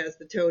somebody has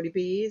the Tony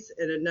Bees,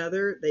 and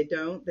another they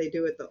don't. They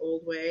do it the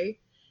old way.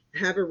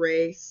 Have a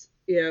race.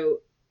 Go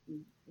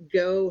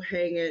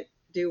hang it.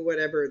 Do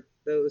whatever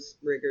those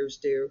riggers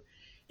do,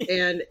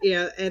 and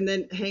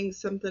then hang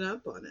something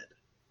up on it.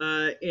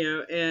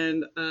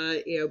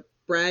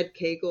 Brad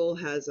Cagle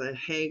has a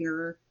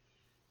hanger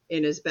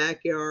in his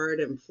backyard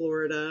in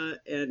Florida,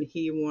 and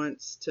he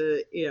wants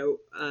to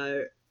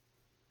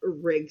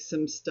rig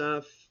some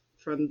stuff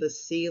from the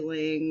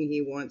ceiling.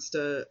 He wants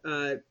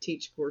to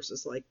teach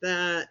courses like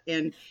that.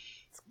 And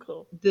It's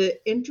cool. the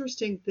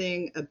interesting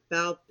thing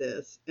about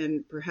this,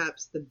 and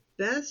perhaps the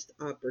best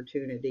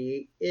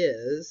opportunity,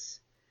 is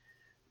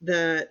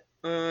that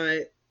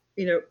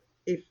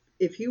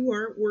if you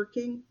aren't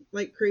working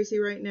like crazy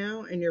right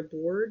now and you're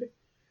bored,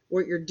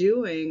 what you're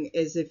doing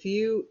is if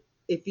you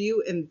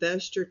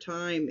invest your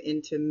time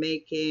into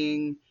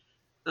making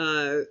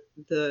the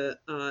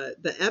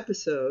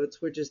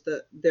episodes, which is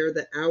they're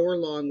the hour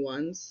long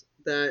ones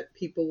that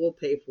people will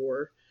pay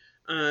for.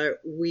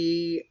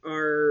 We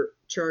are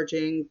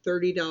charging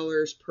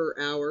 $30 per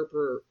hour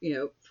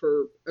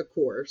for a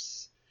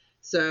course.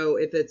 So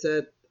if it's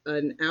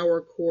an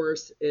hour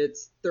course,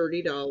 it's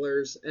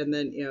 $30, and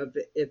then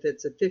if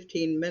it's a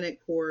 15-minute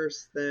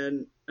course,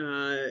 then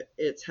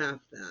it's half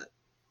that.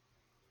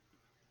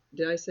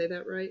 Did I say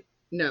that right?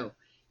 No.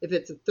 If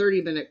it's a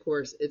 30-minute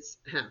course, it's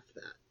half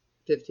that.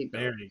 $15.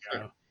 There you go.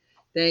 Right.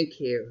 Thank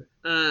you.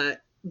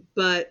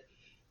 But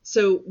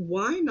so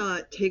why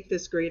not take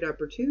this great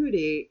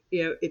opportunity,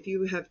 if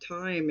you have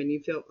time and you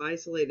feel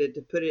isolated,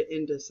 to put it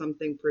into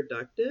something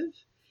productive?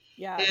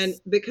 Yes. And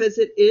because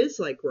it is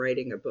like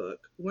writing a book.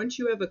 Once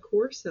you have a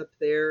course up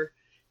there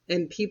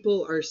and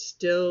people are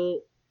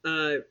still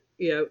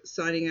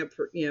signing up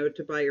for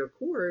to buy your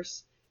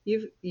course,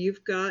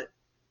 you've got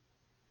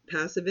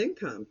passive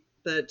income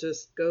that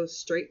just goes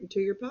straight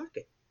into your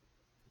pocket.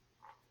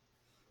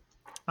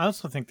 I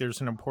also think there's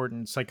an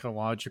important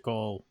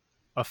psychological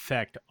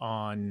effect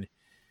on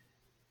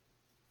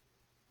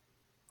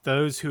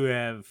those who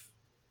have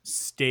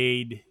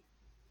stayed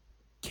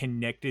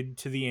connected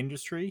to the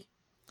industry.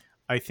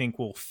 I think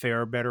will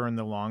fare better in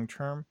the long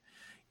term.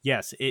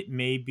 Yes, it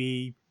may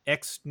be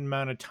X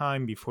amount of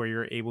time before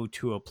you're able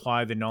to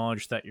apply the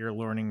knowledge that you're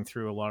learning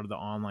through a lot of the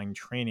online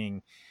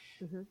training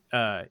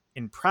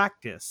in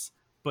practice,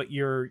 but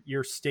you're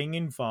staying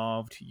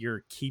involved,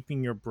 you're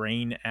keeping your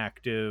brain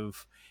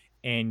active,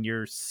 and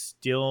you're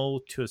still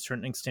to a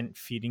certain extent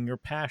feeding your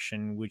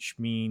passion, which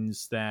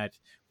means that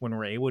when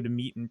we're able to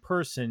meet in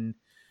person,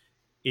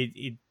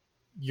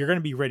 you're going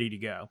to be ready to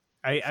go.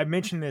 I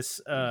mentioned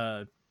this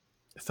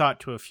thought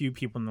to a few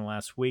people in the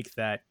last week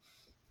that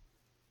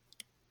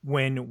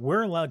when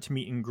we're allowed to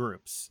meet in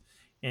groups,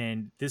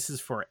 and this is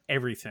for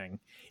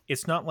everything,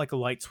 it's not like a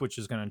light switch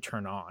is going to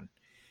turn on.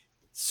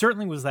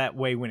 Certainly was that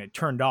way when it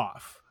turned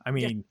off. I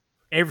mean,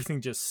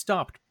 everything just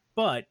stopped.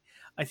 But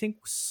I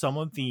think some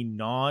of the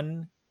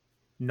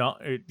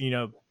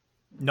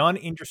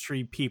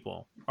non-industry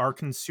people, our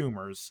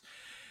consumers,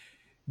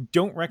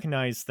 don't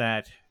recognize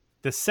that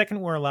the second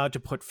we're allowed to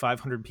put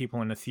 500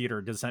 people in a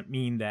theater doesn't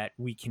mean that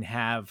we can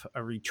have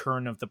a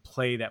return of the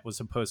play that was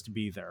supposed to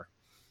be there.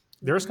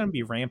 There's going to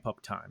be ramp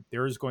up time.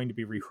 There is going to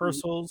be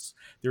rehearsals.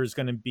 There's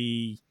going to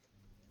be,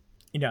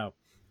 I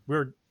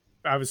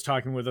was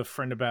talking with a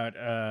friend about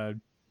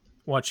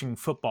watching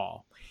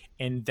football,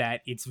 and that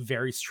it's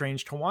very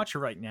strange to watch it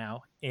right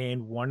now.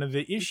 And one of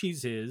the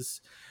issues is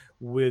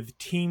with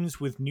teams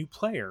with new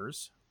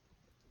players.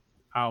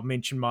 I'll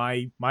mention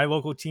my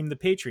local team, the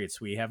Patriots.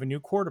 We have a new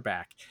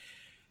quarterback.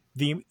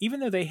 Even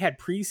though they had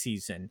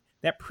preseason,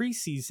 that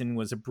preseason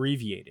was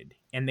abbreviated,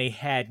 and they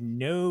had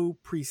no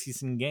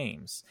preseason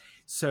games.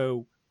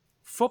 So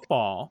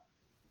pro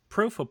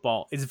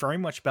football is very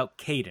much about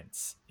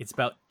cadence. It's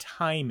about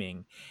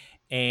timing.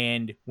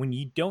 And when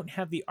you don't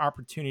have the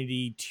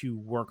opportunity to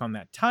work on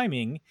that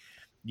timing,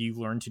 you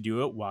learn to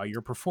do it while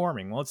you're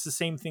performing. Well, it's the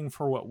same thing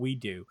for what we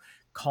do.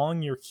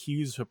 Calling your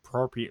cues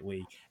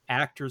appropriately,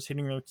 actors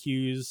hitting their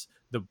cues,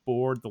 the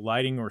board, the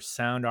lighting or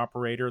sound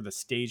operator, the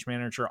stage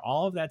manager,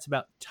 all of that's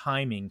about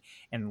timing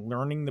and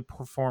learning the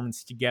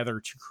performance together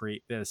to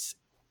create this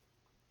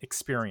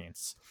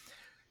experience.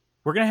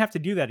 We're going to have to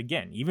do that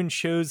again. Even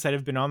shows that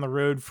have been on the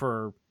road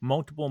for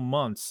multiple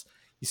months,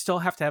 you still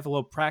have to have a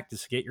little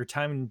practice to get your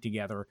timing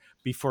together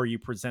before you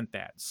present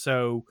that.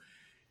 So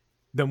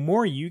the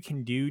more you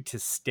can do to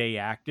stay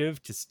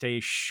active, to stay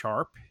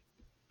sharp,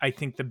 I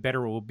think the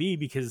better it will be,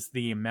 because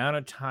the amount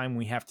of time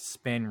we have to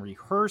spend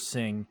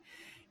rehearsing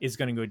is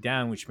going to go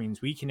down, which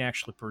means we can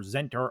actually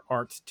present our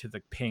art to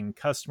the paying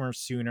customer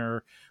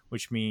sooner,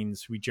 which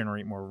means we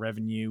generate more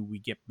revenue. We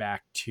get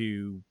back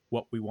to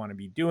what we want to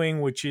be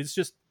doing, which is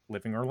just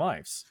living our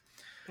lives.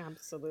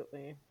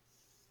 Absolutely.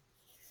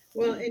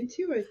 Well, and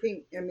two, I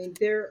think, I mean,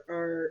 there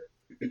are,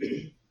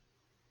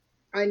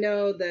 I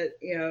know that,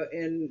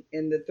 in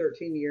the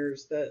 13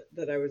 years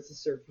that I was a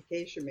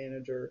certification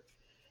manager,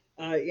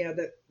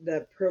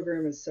 that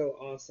program is so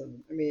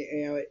awesome. I mean,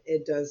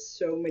 it does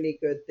so many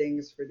good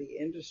things for the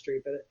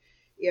industry, but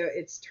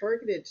it's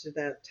targeted to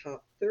that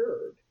top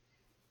third.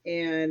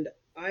 And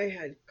I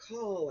had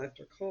call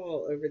after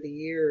call over the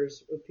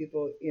years with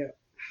people,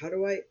 how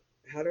do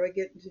I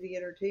get into the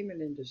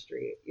entertainment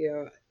industry?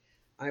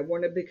 I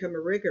want to become a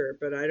rigger,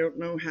 but I don't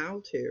know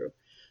how to.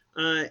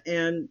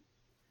 And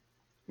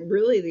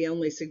really the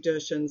only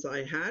suggestions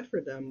I had for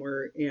them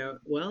were,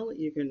 well,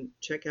 you can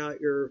check out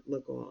your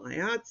local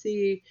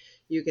IATSE,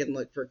 you can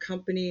look for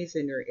companies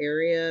in your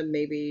area,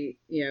 maybe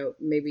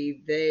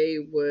they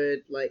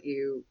would let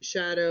you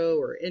shadow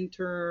or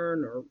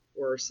intern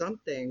or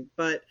something.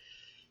 But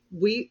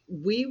we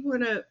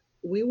want to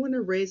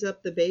raise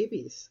up the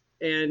babies,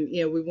 and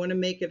we want to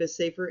make it a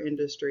safer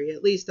industry,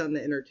 at least on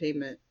the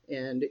entertainment.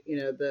 And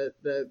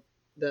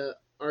the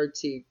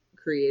artsy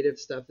creative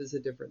stuff is a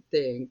different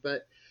thing,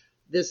 but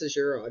this is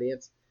your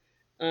audience.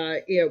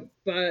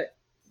 But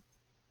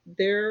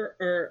there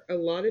are a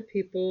lot of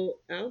people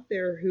out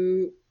there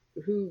who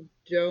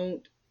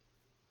don't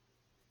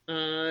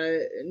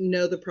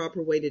know the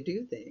proper way to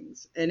do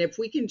things. And if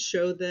we can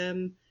show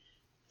them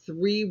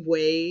 3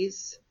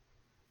 ways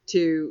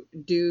to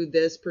do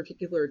this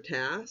particular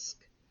task,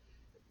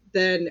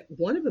 then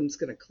one of them's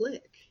going to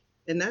click.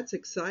 And that's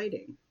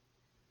exciting.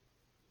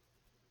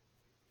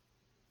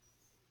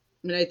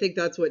 And I think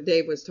that's what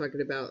Dave was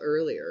talking about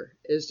earlier,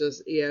 is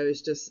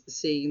just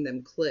seeing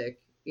them click.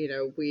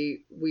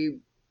 We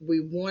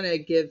want to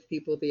give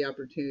people the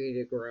opportunity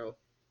to grow.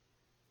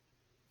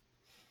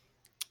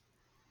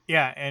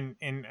 Yeah,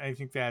 and I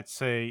think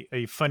that's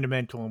a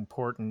fundamental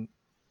important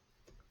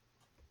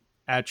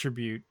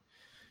attribute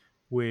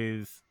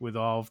with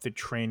all of the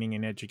training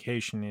and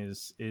education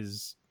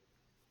is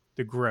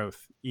the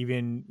growth.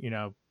 Even,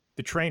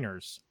 the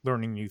trainers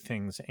learning new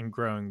things and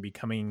growing,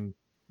 becoming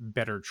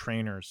better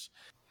trainers.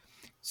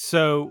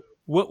 So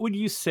what would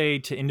you say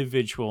to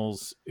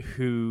individuals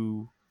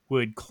who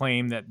would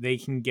claim that they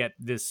can get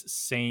this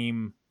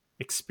same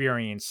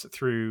experience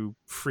through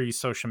free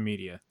social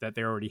media that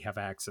they already have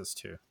access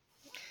to?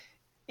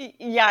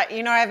 Yeah,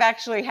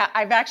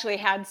 I've actually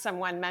had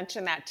someone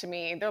mention that to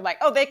me. They're like,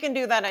 "Oh, they can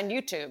do that on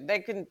YouTube. They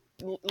can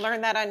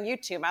learn that on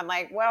YouTube." I'm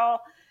like,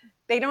 "Well,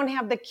 they don't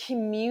have the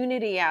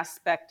community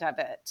aspect of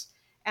it."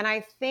 And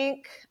I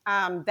think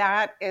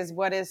that is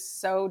what is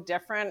so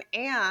different.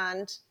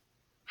 And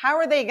how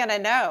are they going to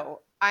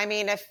know? I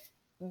mean, if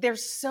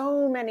there's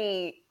so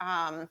many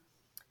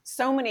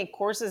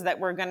courses that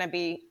we're going to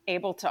be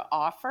able to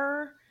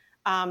offer,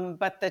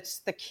 but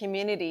the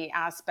community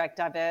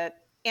aspect of it.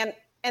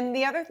 And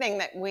the other thing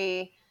that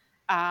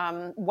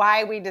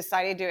why we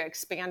decided to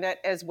expand it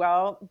as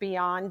well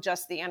beyond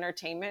just the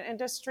entertainment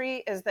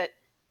industry is that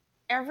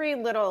every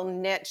little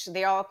niche,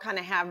 they all kind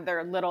of have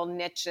their little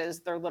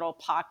niches, their little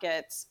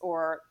pockets,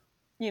 or,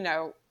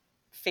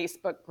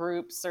 Facebook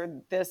groups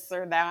or this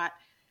or that.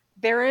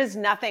 There is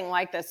nothing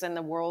like this in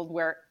the world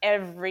where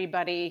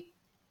everybody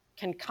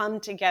can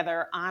come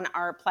together on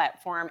our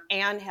platform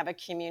and have a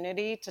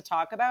community to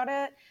talk about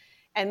it.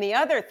 And the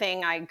other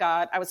thing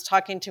I was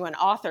talking to an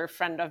author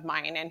friend of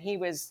mine, and he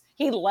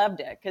loved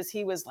it because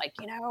he was like,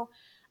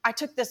 I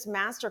took this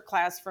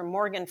masterclass from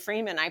Morgan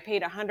Freeman. I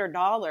paid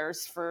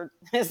 $100 for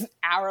his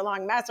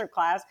hour-long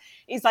masterclass.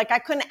 He's like, I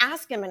couldn't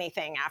ask him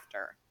anything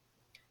after,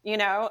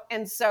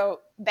 And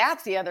so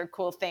that's the other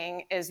cool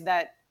thing, is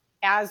that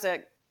as a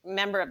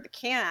member of the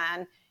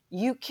CAN,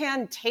 you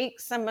can take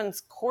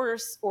someone's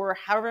course or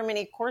however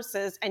many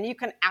courses, and you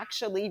can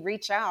actually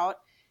reach out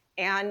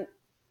and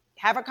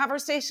have a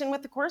conversation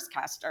with the course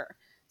caster.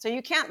 So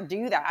you can't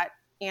do that,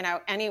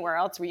 anywhere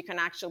else where you can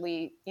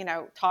actually,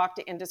 talk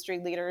to industry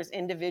leaders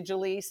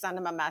individually, send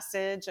them a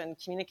message and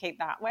communicate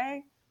that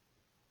way.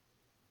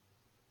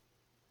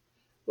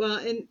 Well,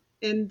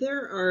 and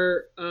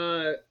there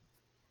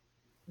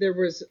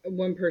was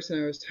one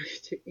person I was talking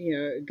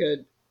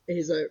to,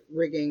 he's a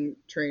rigging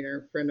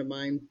trainer, friend of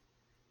mine.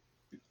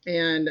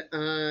 And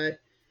I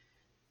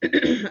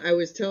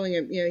was telling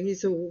him, he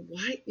said, well,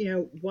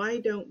 why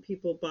don't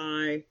people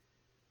buy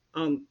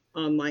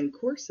online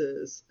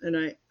courses?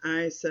 And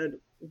I said,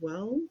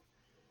 well,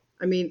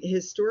 I mean,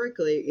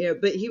 historically,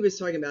 but he was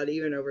talking about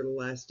even over the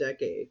last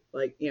decade,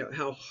 like,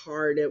 how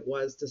hard it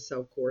was to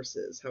sell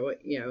courses,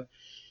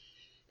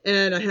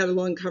 and I had a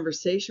long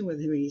conversation with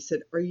him, and he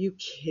said, are you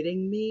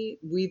kidding me?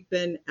 We've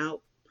been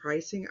out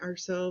pricing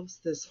ourselves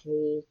this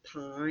whole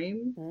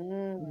time?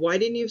 Mm. Why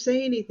didn't you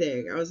say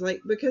anything? I was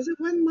like, because it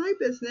wasn't my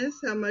business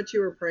how much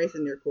you were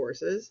pricing your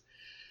courses.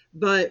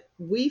 But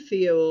we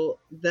feel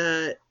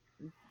that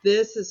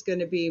this is going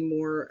to be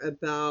more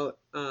about,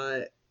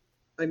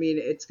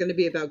 it's going to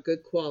be about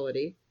good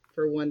quality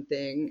for one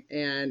thing,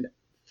 and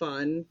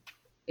fun,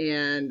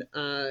 and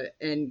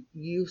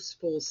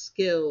useful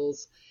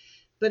skills.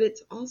 But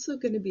it's also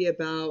going to be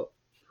about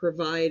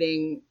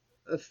providing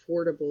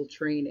affordable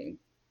training.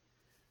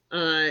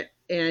 And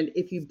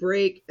if you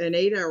break an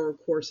 8-hour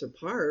course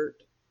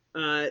apart,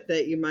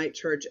 that you might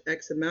charge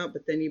X amount,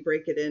 but then you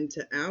break it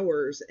into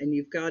hours and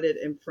you've got it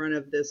in front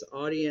of this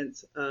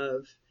audience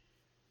of,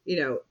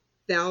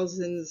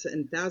 thousands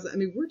and thousands. I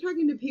mean, we're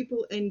talking to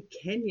people in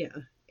Kenya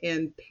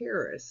and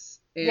Paris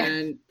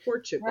and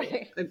Portugal.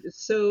 Right.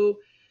 So,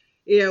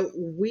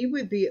 we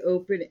would be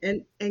open,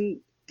 and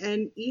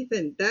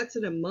Ethan, that's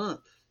in a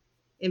month.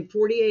 In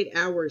 48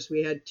 hours,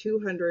 we had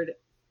 200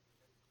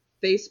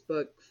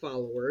 Facebook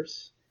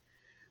followers,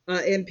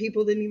 and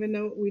people didn't even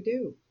know what we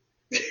do.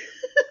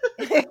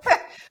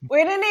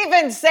 We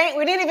didn't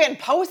even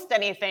post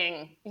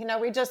anything.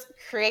 We just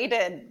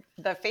created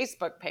the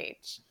Facebook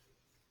page.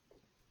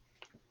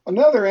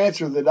 Another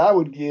answer that I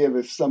would give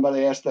if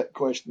somebody asked that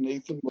question,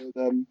 Ethan,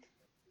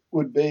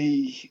 would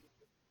be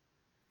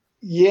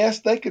yes,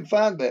 they could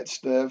find that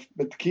stuff,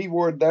 but the key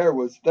word there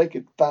was they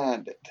could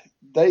find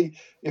it.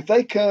 If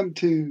they come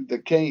to the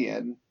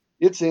can,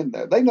 it's in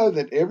there. They know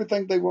that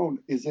everything they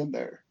want is in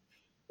there.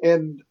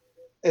 And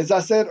as I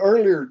said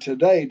earlier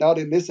today, not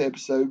in this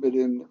episode, but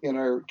in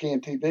our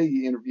Can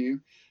TV interview,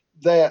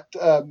 that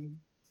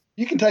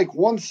you can take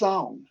one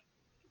song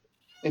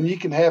and you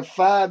can have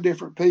 5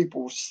 different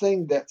people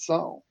sing that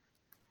song.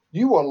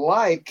 You will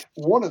like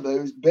one of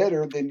those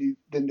better than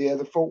the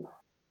other 4.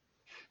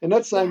 And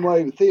that's the same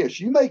way with this.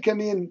 You may come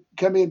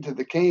into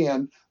the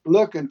can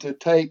looking to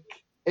take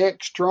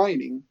X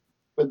training,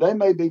 but they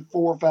may be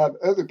 4 or 5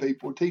 other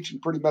people teaching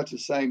pretty much the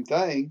same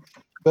thing,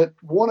 but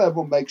one of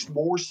them makes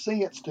more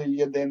sense to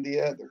you than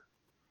the other.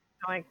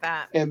 I like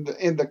that. And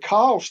the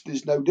cost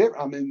is no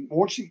different. I mean,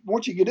 once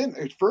you get in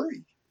there, it's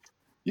free.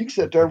 You can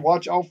sit there and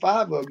watch all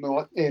 5 of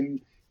them,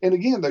 and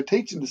again, they're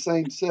teaching the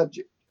same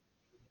subject,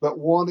 but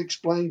one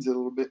explains it a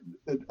little bit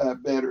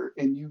better,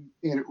 and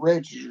it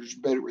registers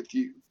better with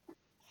you.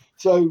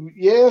 So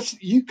yes,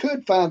 you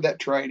could find that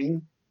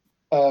training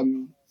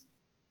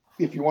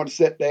if you want to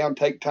sit down,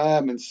 take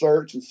time, and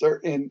search.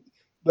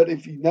 But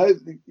if you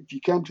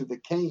come to the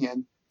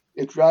can,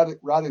 it's right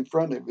in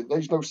front of you.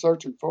 There's no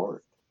searching for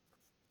it.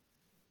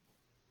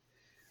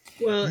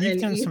 Well,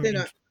 and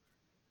Ethan,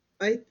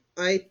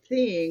 I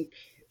think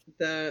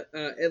that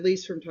at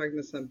least from talking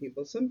to some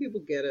people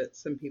get it,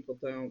 some people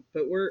don't.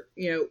 But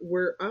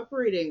we're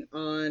operating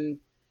on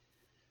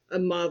a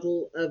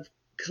model of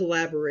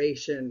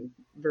collaboration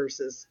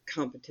versus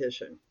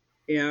competition.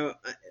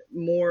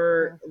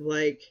 More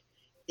like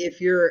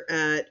if you're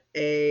at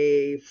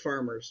a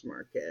farmer's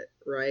market,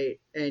 right,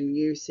 and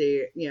you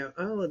see,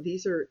 oh,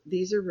 these are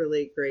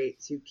really great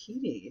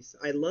zucchinis.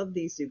 I love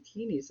these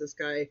zucchinis. This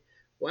guy,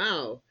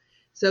 wow.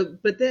 So,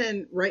 but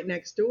then right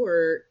next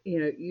door,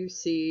 you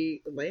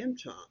see lamb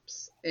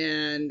chops,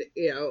 and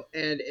and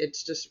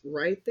it's just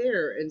right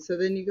there. And so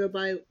then you go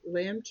buy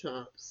lamb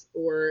chops,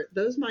 or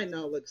those might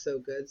not look so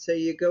good. So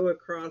you go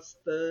across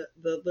the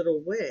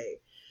little way.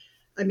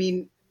 I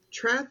mean,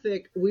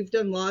 traffic, we've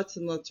done lots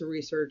and lots of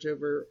research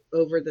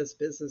over this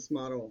business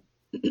model.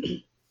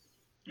 And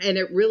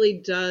it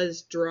really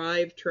does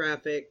drive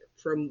traffic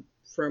from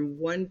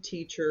one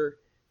teacher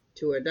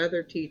to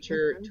another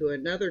teacher to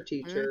another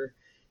teacher,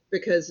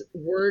 because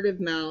word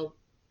of mouth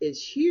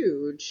is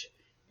huge,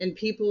 and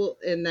people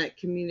in that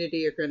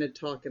community are going to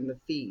talk in the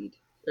feed.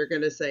 They're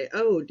going to say,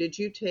 oh, did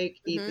you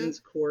take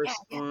Ethan's course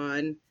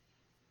on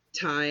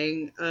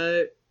tying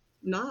a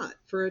knot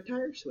for a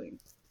tire swing?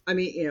 I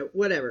mean,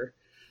 whatever.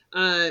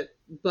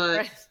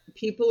 But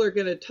people are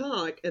going to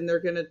talk, and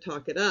they're going to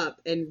talk it up.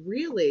 And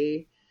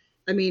really,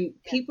 I mean,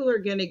 people are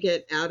going to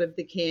get out of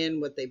the can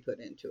what they put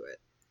into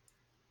it.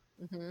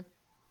 Mm-hmm.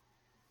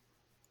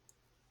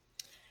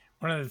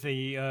 One of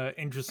the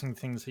interesting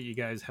things that you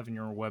guys have on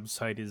your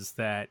website is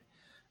that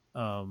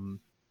in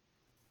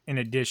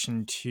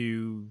addition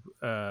to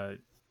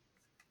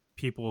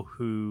people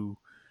who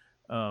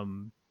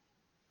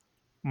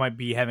might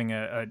be having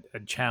a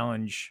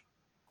challenge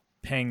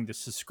paying the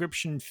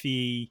subscription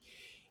fee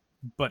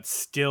but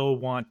still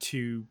want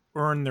to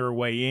earn their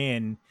way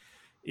in,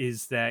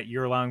 is that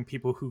you're allowing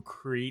people who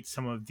create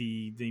some of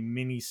the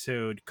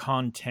mini-sode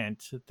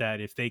content that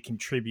if they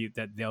contribute,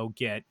 that they'll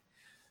get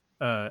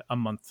a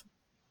month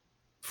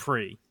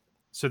free.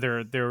 So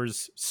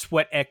there's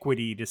sweat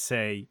equity to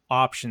say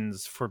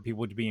options for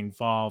people to be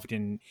involved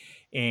in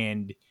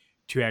and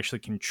to actually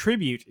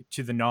contribute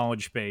to the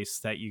knowledge base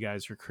that you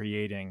guys are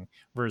creating,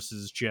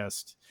 versus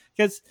just,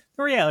 because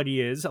the reality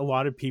is a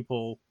lot of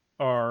people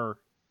are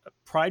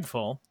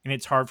prideful and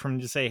it's hard for them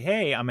to say,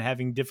 hey, I'm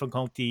having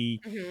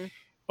difficulty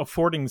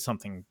affording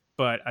something.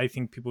 but I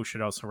think people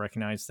should also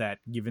recognize that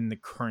given the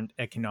current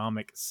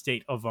economic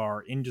state of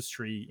our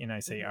industry, and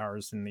I say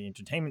ours in the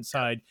entertainment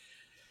side,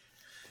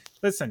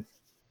 listen,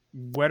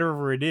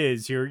 whatever it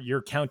is,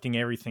 you're counting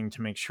everything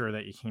to make sure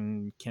that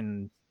you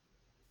can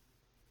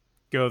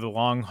go the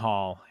long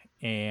haul,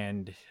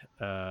 and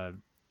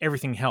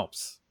everything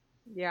helps.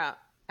 Yeah,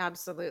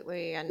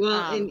 absolutely. And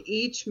Well, in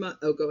each month,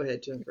 oh, go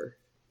ahead, Jennifer.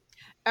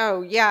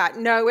 oh yeah,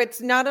 no,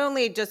 it's not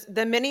only just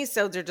the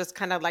mini-sodes are just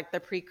kind of like the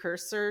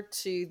precursor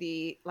to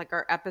the like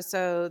our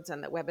episodes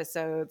and the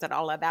webisodes and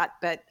all of that,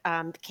 but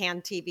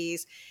Can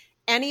TVs,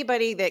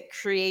 anybody that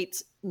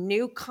creates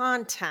new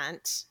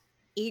content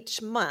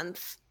each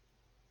month,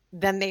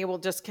 then they will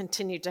just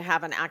continue to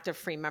have an active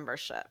free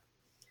membership.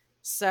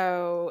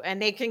 So,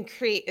 and they can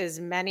create as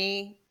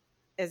many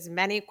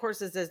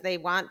courses as they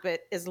want,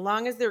 but as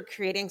long as they're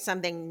creating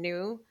something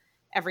new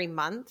every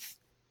month,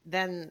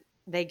 then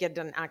they get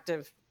an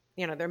active,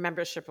 their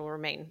membership will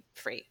remain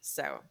free.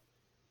 So,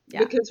 yeah,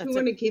 because we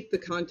want to keep the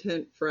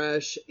content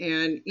fresh,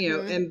 and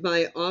and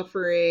by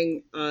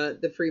offering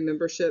the free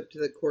membership to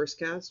the course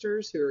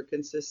casters who are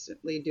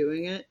consistently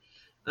doing it,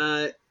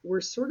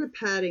 we're sort of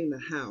padding the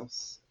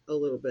house a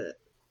little bit,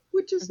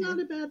 which is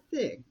not a bad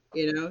thing.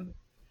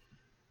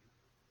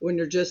 When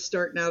you're just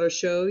starting out a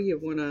show, you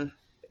want to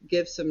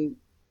give some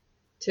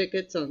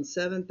tickets on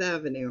 7th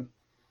Avenue.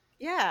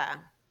 Yeah.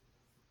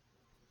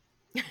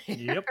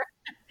 Yep.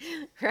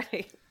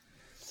 Right.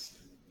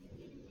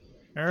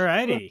 All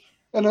righty.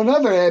 And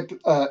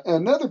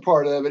another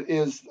part of it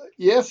is,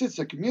 yes, it's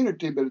a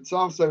community, but it's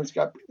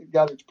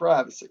got its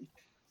privacy.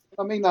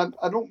 I mean,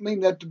 I don't mean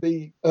that to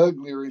be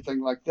ugly or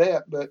anything like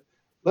that, but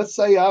let's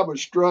say I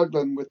was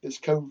struggling with this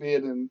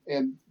COVID,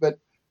 but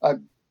I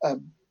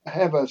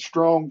have a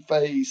strong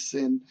face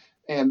and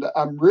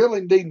I'm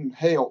really needing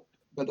help,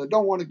 but I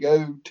don't want to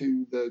go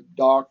to the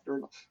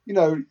doctor,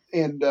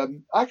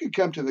 and I could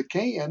come to the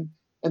Can,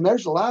 and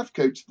there's a life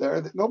coach there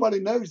that nobody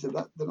knows that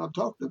I've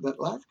talked to that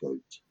life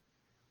coach.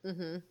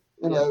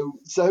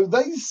 So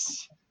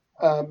these,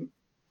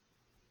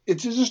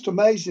 it's just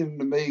amazing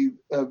to me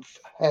of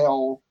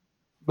how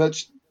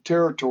much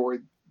territory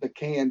the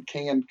Can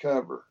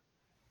cover.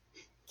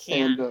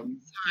 Can. And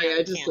sorry,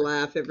 I just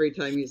laugh every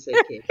time you say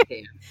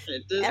can.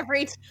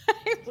 Every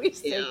time we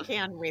say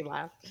can, we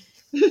laugh.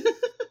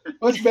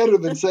 Much better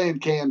than saying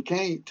can't.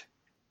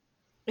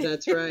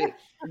 That's right.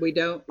 We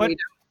don't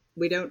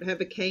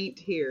have a can't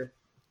here.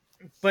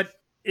 But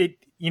it,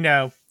 you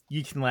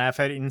can laugh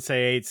at it and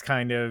say it's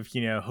kind of,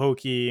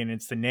 hokey and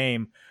it's the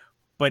name,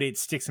 but it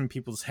sticks in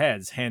people's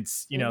heads.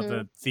 Hence,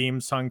 the theme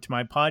song to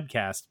my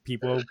podcast.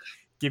 People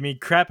give me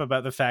crap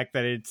about the fact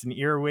that it's an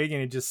earwig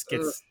and it just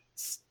gets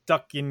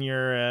stuck in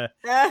your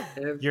head.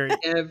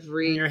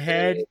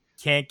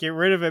 Can't get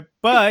rid of it.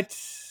 But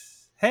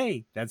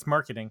hey, that's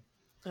marketing.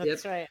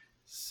 That's right.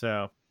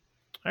 So,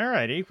 all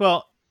righty.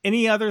 Well,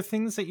 any other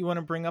things that you want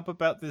to bring up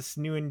about this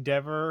new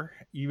endeavor?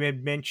 You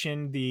had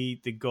mentioned the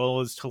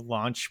goal is to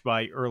launch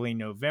by early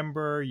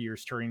November. You're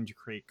starting to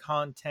create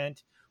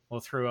content. We'll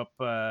throw up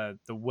the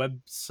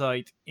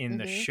website in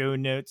the show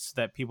notes so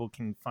that people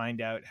can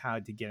find out how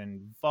to get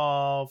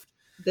involved.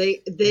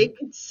 They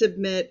could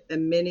submit a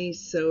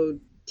mini-sode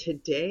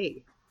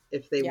today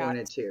if they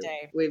wanted to.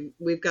 Today.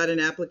 We've got an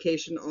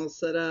application all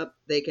set up.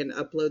 They can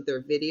upload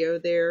their video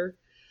there.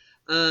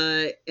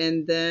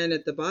 And then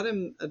at the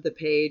bottom of the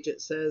page, it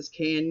says,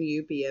 "Can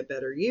you be a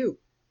better you?"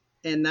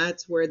 And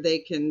that's where they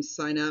can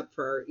sign up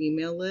for our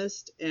email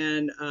list.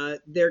 And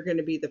they're going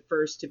to be the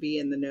first to be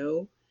in the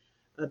know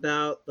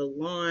about the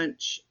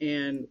launch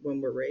and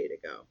when we're ready to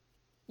go.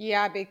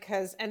 Yeah,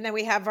 and then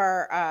we have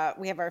our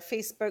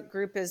Facebook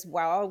group as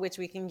well, which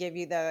we can give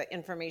you the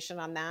information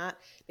on that.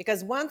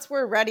 Because once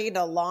we're ready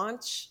to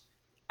launch,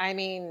 I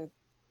mean,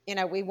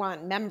 we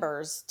want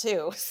members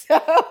too. So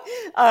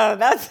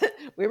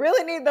we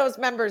really need those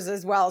members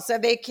as well. So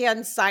they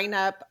can sign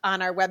up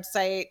on our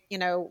website,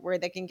 where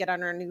they can get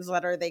on our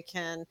newsletter. They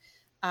can,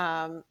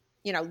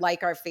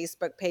 like our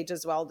Facebook page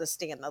as well to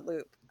stay in the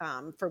loop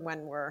for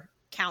when we're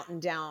counting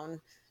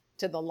down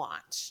to the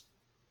launch.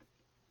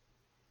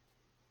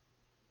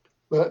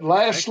 But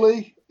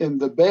lastly, and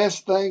the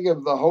best thing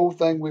of the whole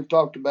thing we've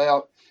talked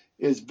about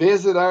is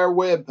visit our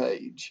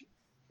webpage,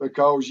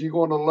 because you're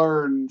going to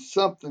learn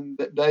something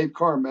that Dave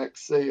Carmack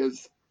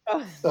says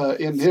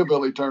in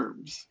hillbilly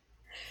terms.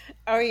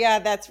 Oh, yeah,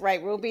 that's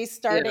right. We'll be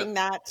starting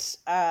that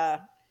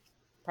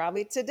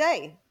probably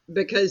today.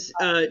 Because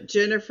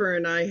Jennifer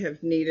and I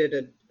have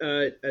needed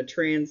a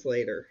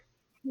translator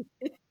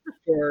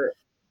for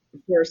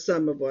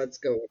some of what's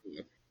going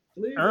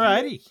on. All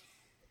righty.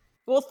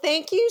 Well,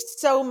 thank you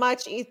so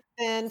much,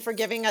 Ethan, for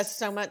giving us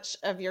so much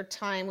of your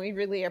time. We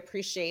really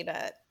appreciate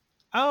it.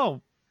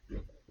 Oh,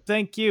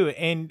 thank you.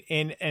 And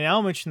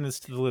I'll mention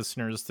this to the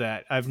listeners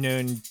that I've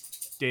known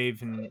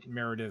Dave and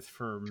Meredith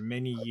for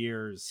many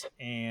years,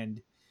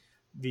 and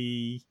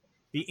the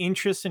the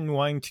interest in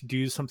wanting to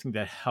do something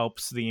that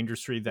helps the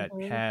industry that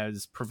Mhm.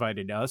 has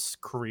provided us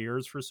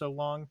careers for so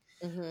long.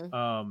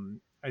 Mm-hmm.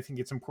 I think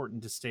it's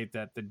important to state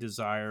that the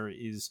desire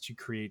is to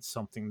create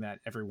something that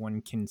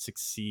everyone can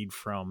succeed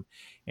from.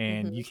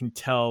 And Mm-hmm. you can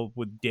tell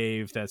with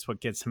Dave, that's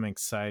what gets him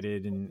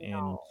excited.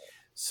 And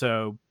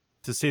so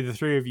to see the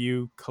three of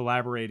you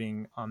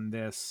collaborating on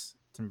this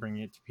and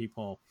bringing it to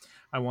people,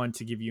 I want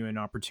to give you an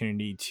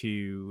opportunity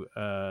to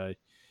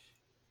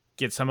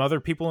get some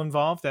other people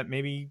involved that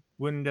maybe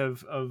wouldn't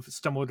have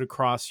stumbled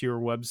across your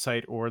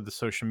website or the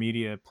social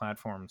media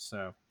platforms.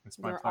 So it's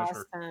my You're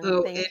pleasure. awesome.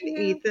 Oh, Thank and you.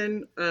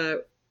 Ethan,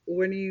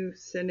 when are you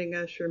sending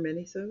us your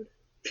minisode?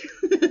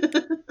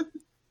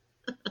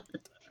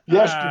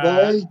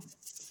 Yesterday.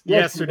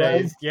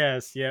 Yesterday's,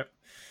 yes, yep.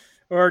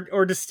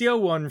 Or to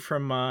steal one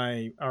from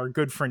our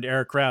good friend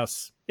Eric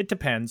Rouse. It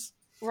depends.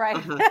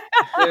 Right.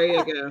 There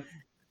you go.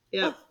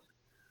 Yep.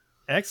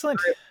 Excellent.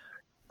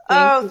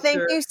 Thank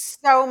sir. you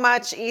so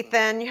much,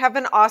 Ethan. You have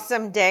an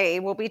awesome day.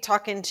 We'll be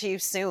talking to you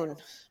soon.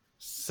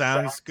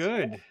 Sounds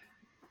good.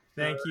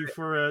 Thank you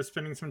for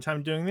spending some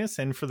time doing this.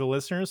 And for the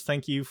listeners,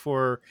 thank you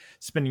for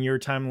spending your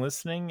time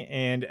listening.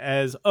 And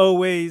as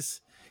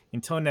always,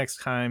 until next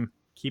time,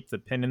 keep the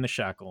pin in the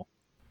shackle.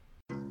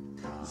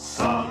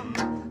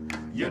 Son,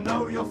 you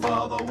know your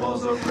father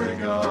was a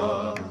rigger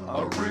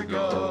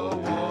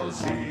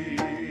was he.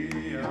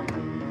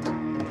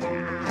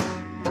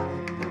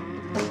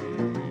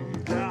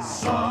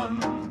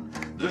 Son,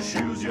 the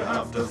shoes you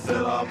have to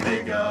fill are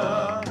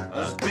bigger,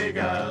 as big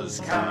as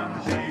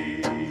can be.